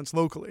scale excellence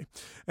locally.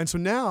 And so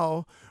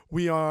now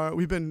we've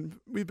been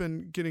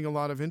getting a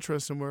lot of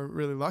interest, and we're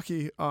really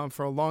lucky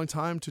for a long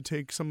time to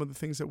take some of the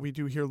things that we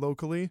do here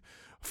locally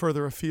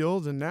further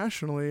afield and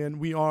nationally, and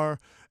we are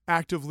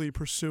actively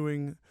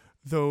pursuing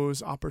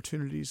those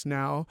opportunities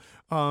now.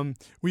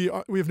 We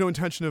have no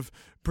intention of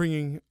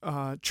bringing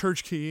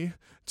Church Key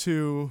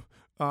to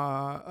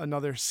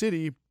another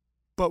city,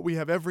 but we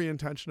have every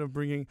intention of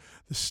bringing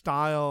the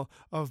style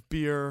of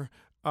beer,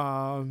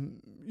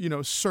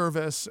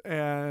 service,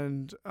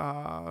 and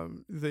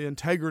the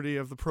integrity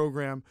of the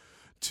program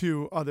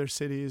to other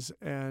cities,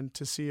 and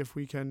to see if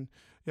we can,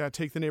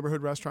 take the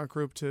neighborhood restaurant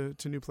group to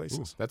new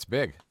places. Ooh, that's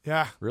big.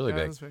 Yeah, really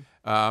big. That's big.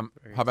 How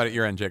about at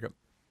your end, Jacob?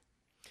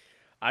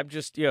 I'm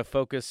just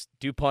focused.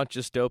 DuPont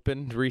just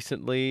opened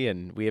recently,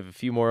 and we have a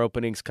few more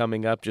openings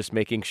coming up. Just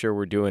making sure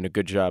we're doing a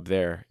good job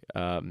there.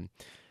 And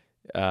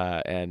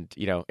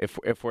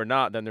if we're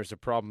not, then there's a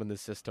problem in the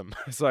system.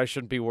 So I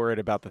shouldn't be worried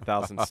about the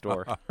 1,000th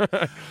store.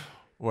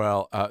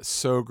 Well,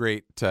 so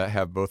great to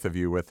have both of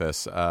you with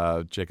us.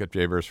 Jacob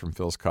Javers from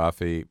Phil's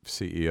Coffee,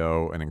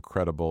 CEO, an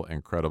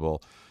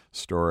incredible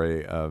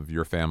story of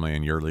your family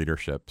and your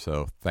leadership.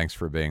 So thanks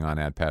for being on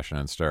Add Passion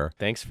and Stir.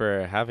 Thanks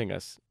for having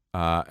us.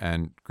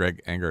 And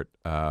Greg Engert,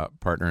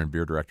 partner and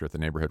beer director at the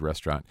Neighborhood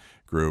Restaurant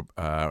Group.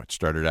 It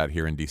started out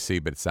here in D.C.,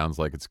 but it sounds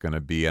like it's going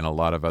to be in a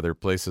lot of other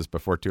places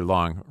before too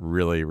long.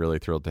 Really, really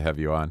thrilled to have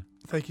you on.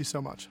 Thank you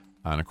so much.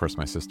 And, of course,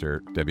 my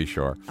sister, Debbie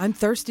Shore. I'm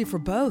thirsty for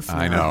both.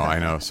 I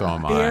know. So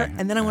am Beer, I.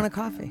 and then I want a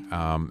coffee.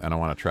 And I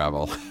want to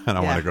travel, and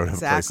I want to go to the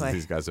places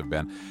these guys have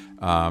been.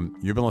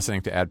 You've been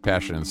listening to Add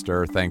Passion and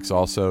Stir. Thanks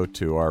also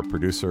to our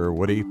producer,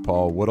 Woody,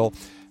 Paul Woodall,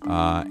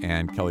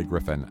 and Kelly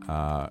Griffin,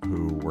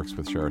 who works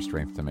with Share Our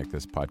Strength to make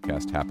this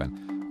podcast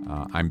happen.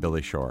 I'm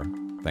Billy Shore.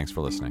 Thanks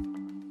for listening.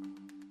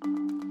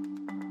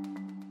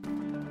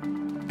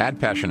 Add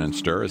Passion and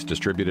Stir is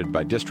distributed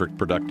by District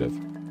Productive.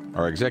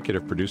 Our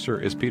executive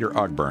producer is Peter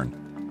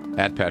Ogburn.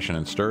 Add Passion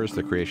and Stir is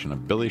the creation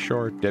of Billy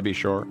Shore, Debbie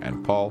Shore,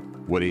 and Paul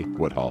Woody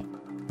Woodhull.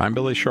 I'm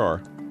Billy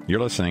Shore.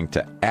 You're listening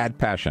to Add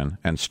Passion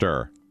and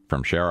Stir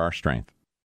from Share Our Strength.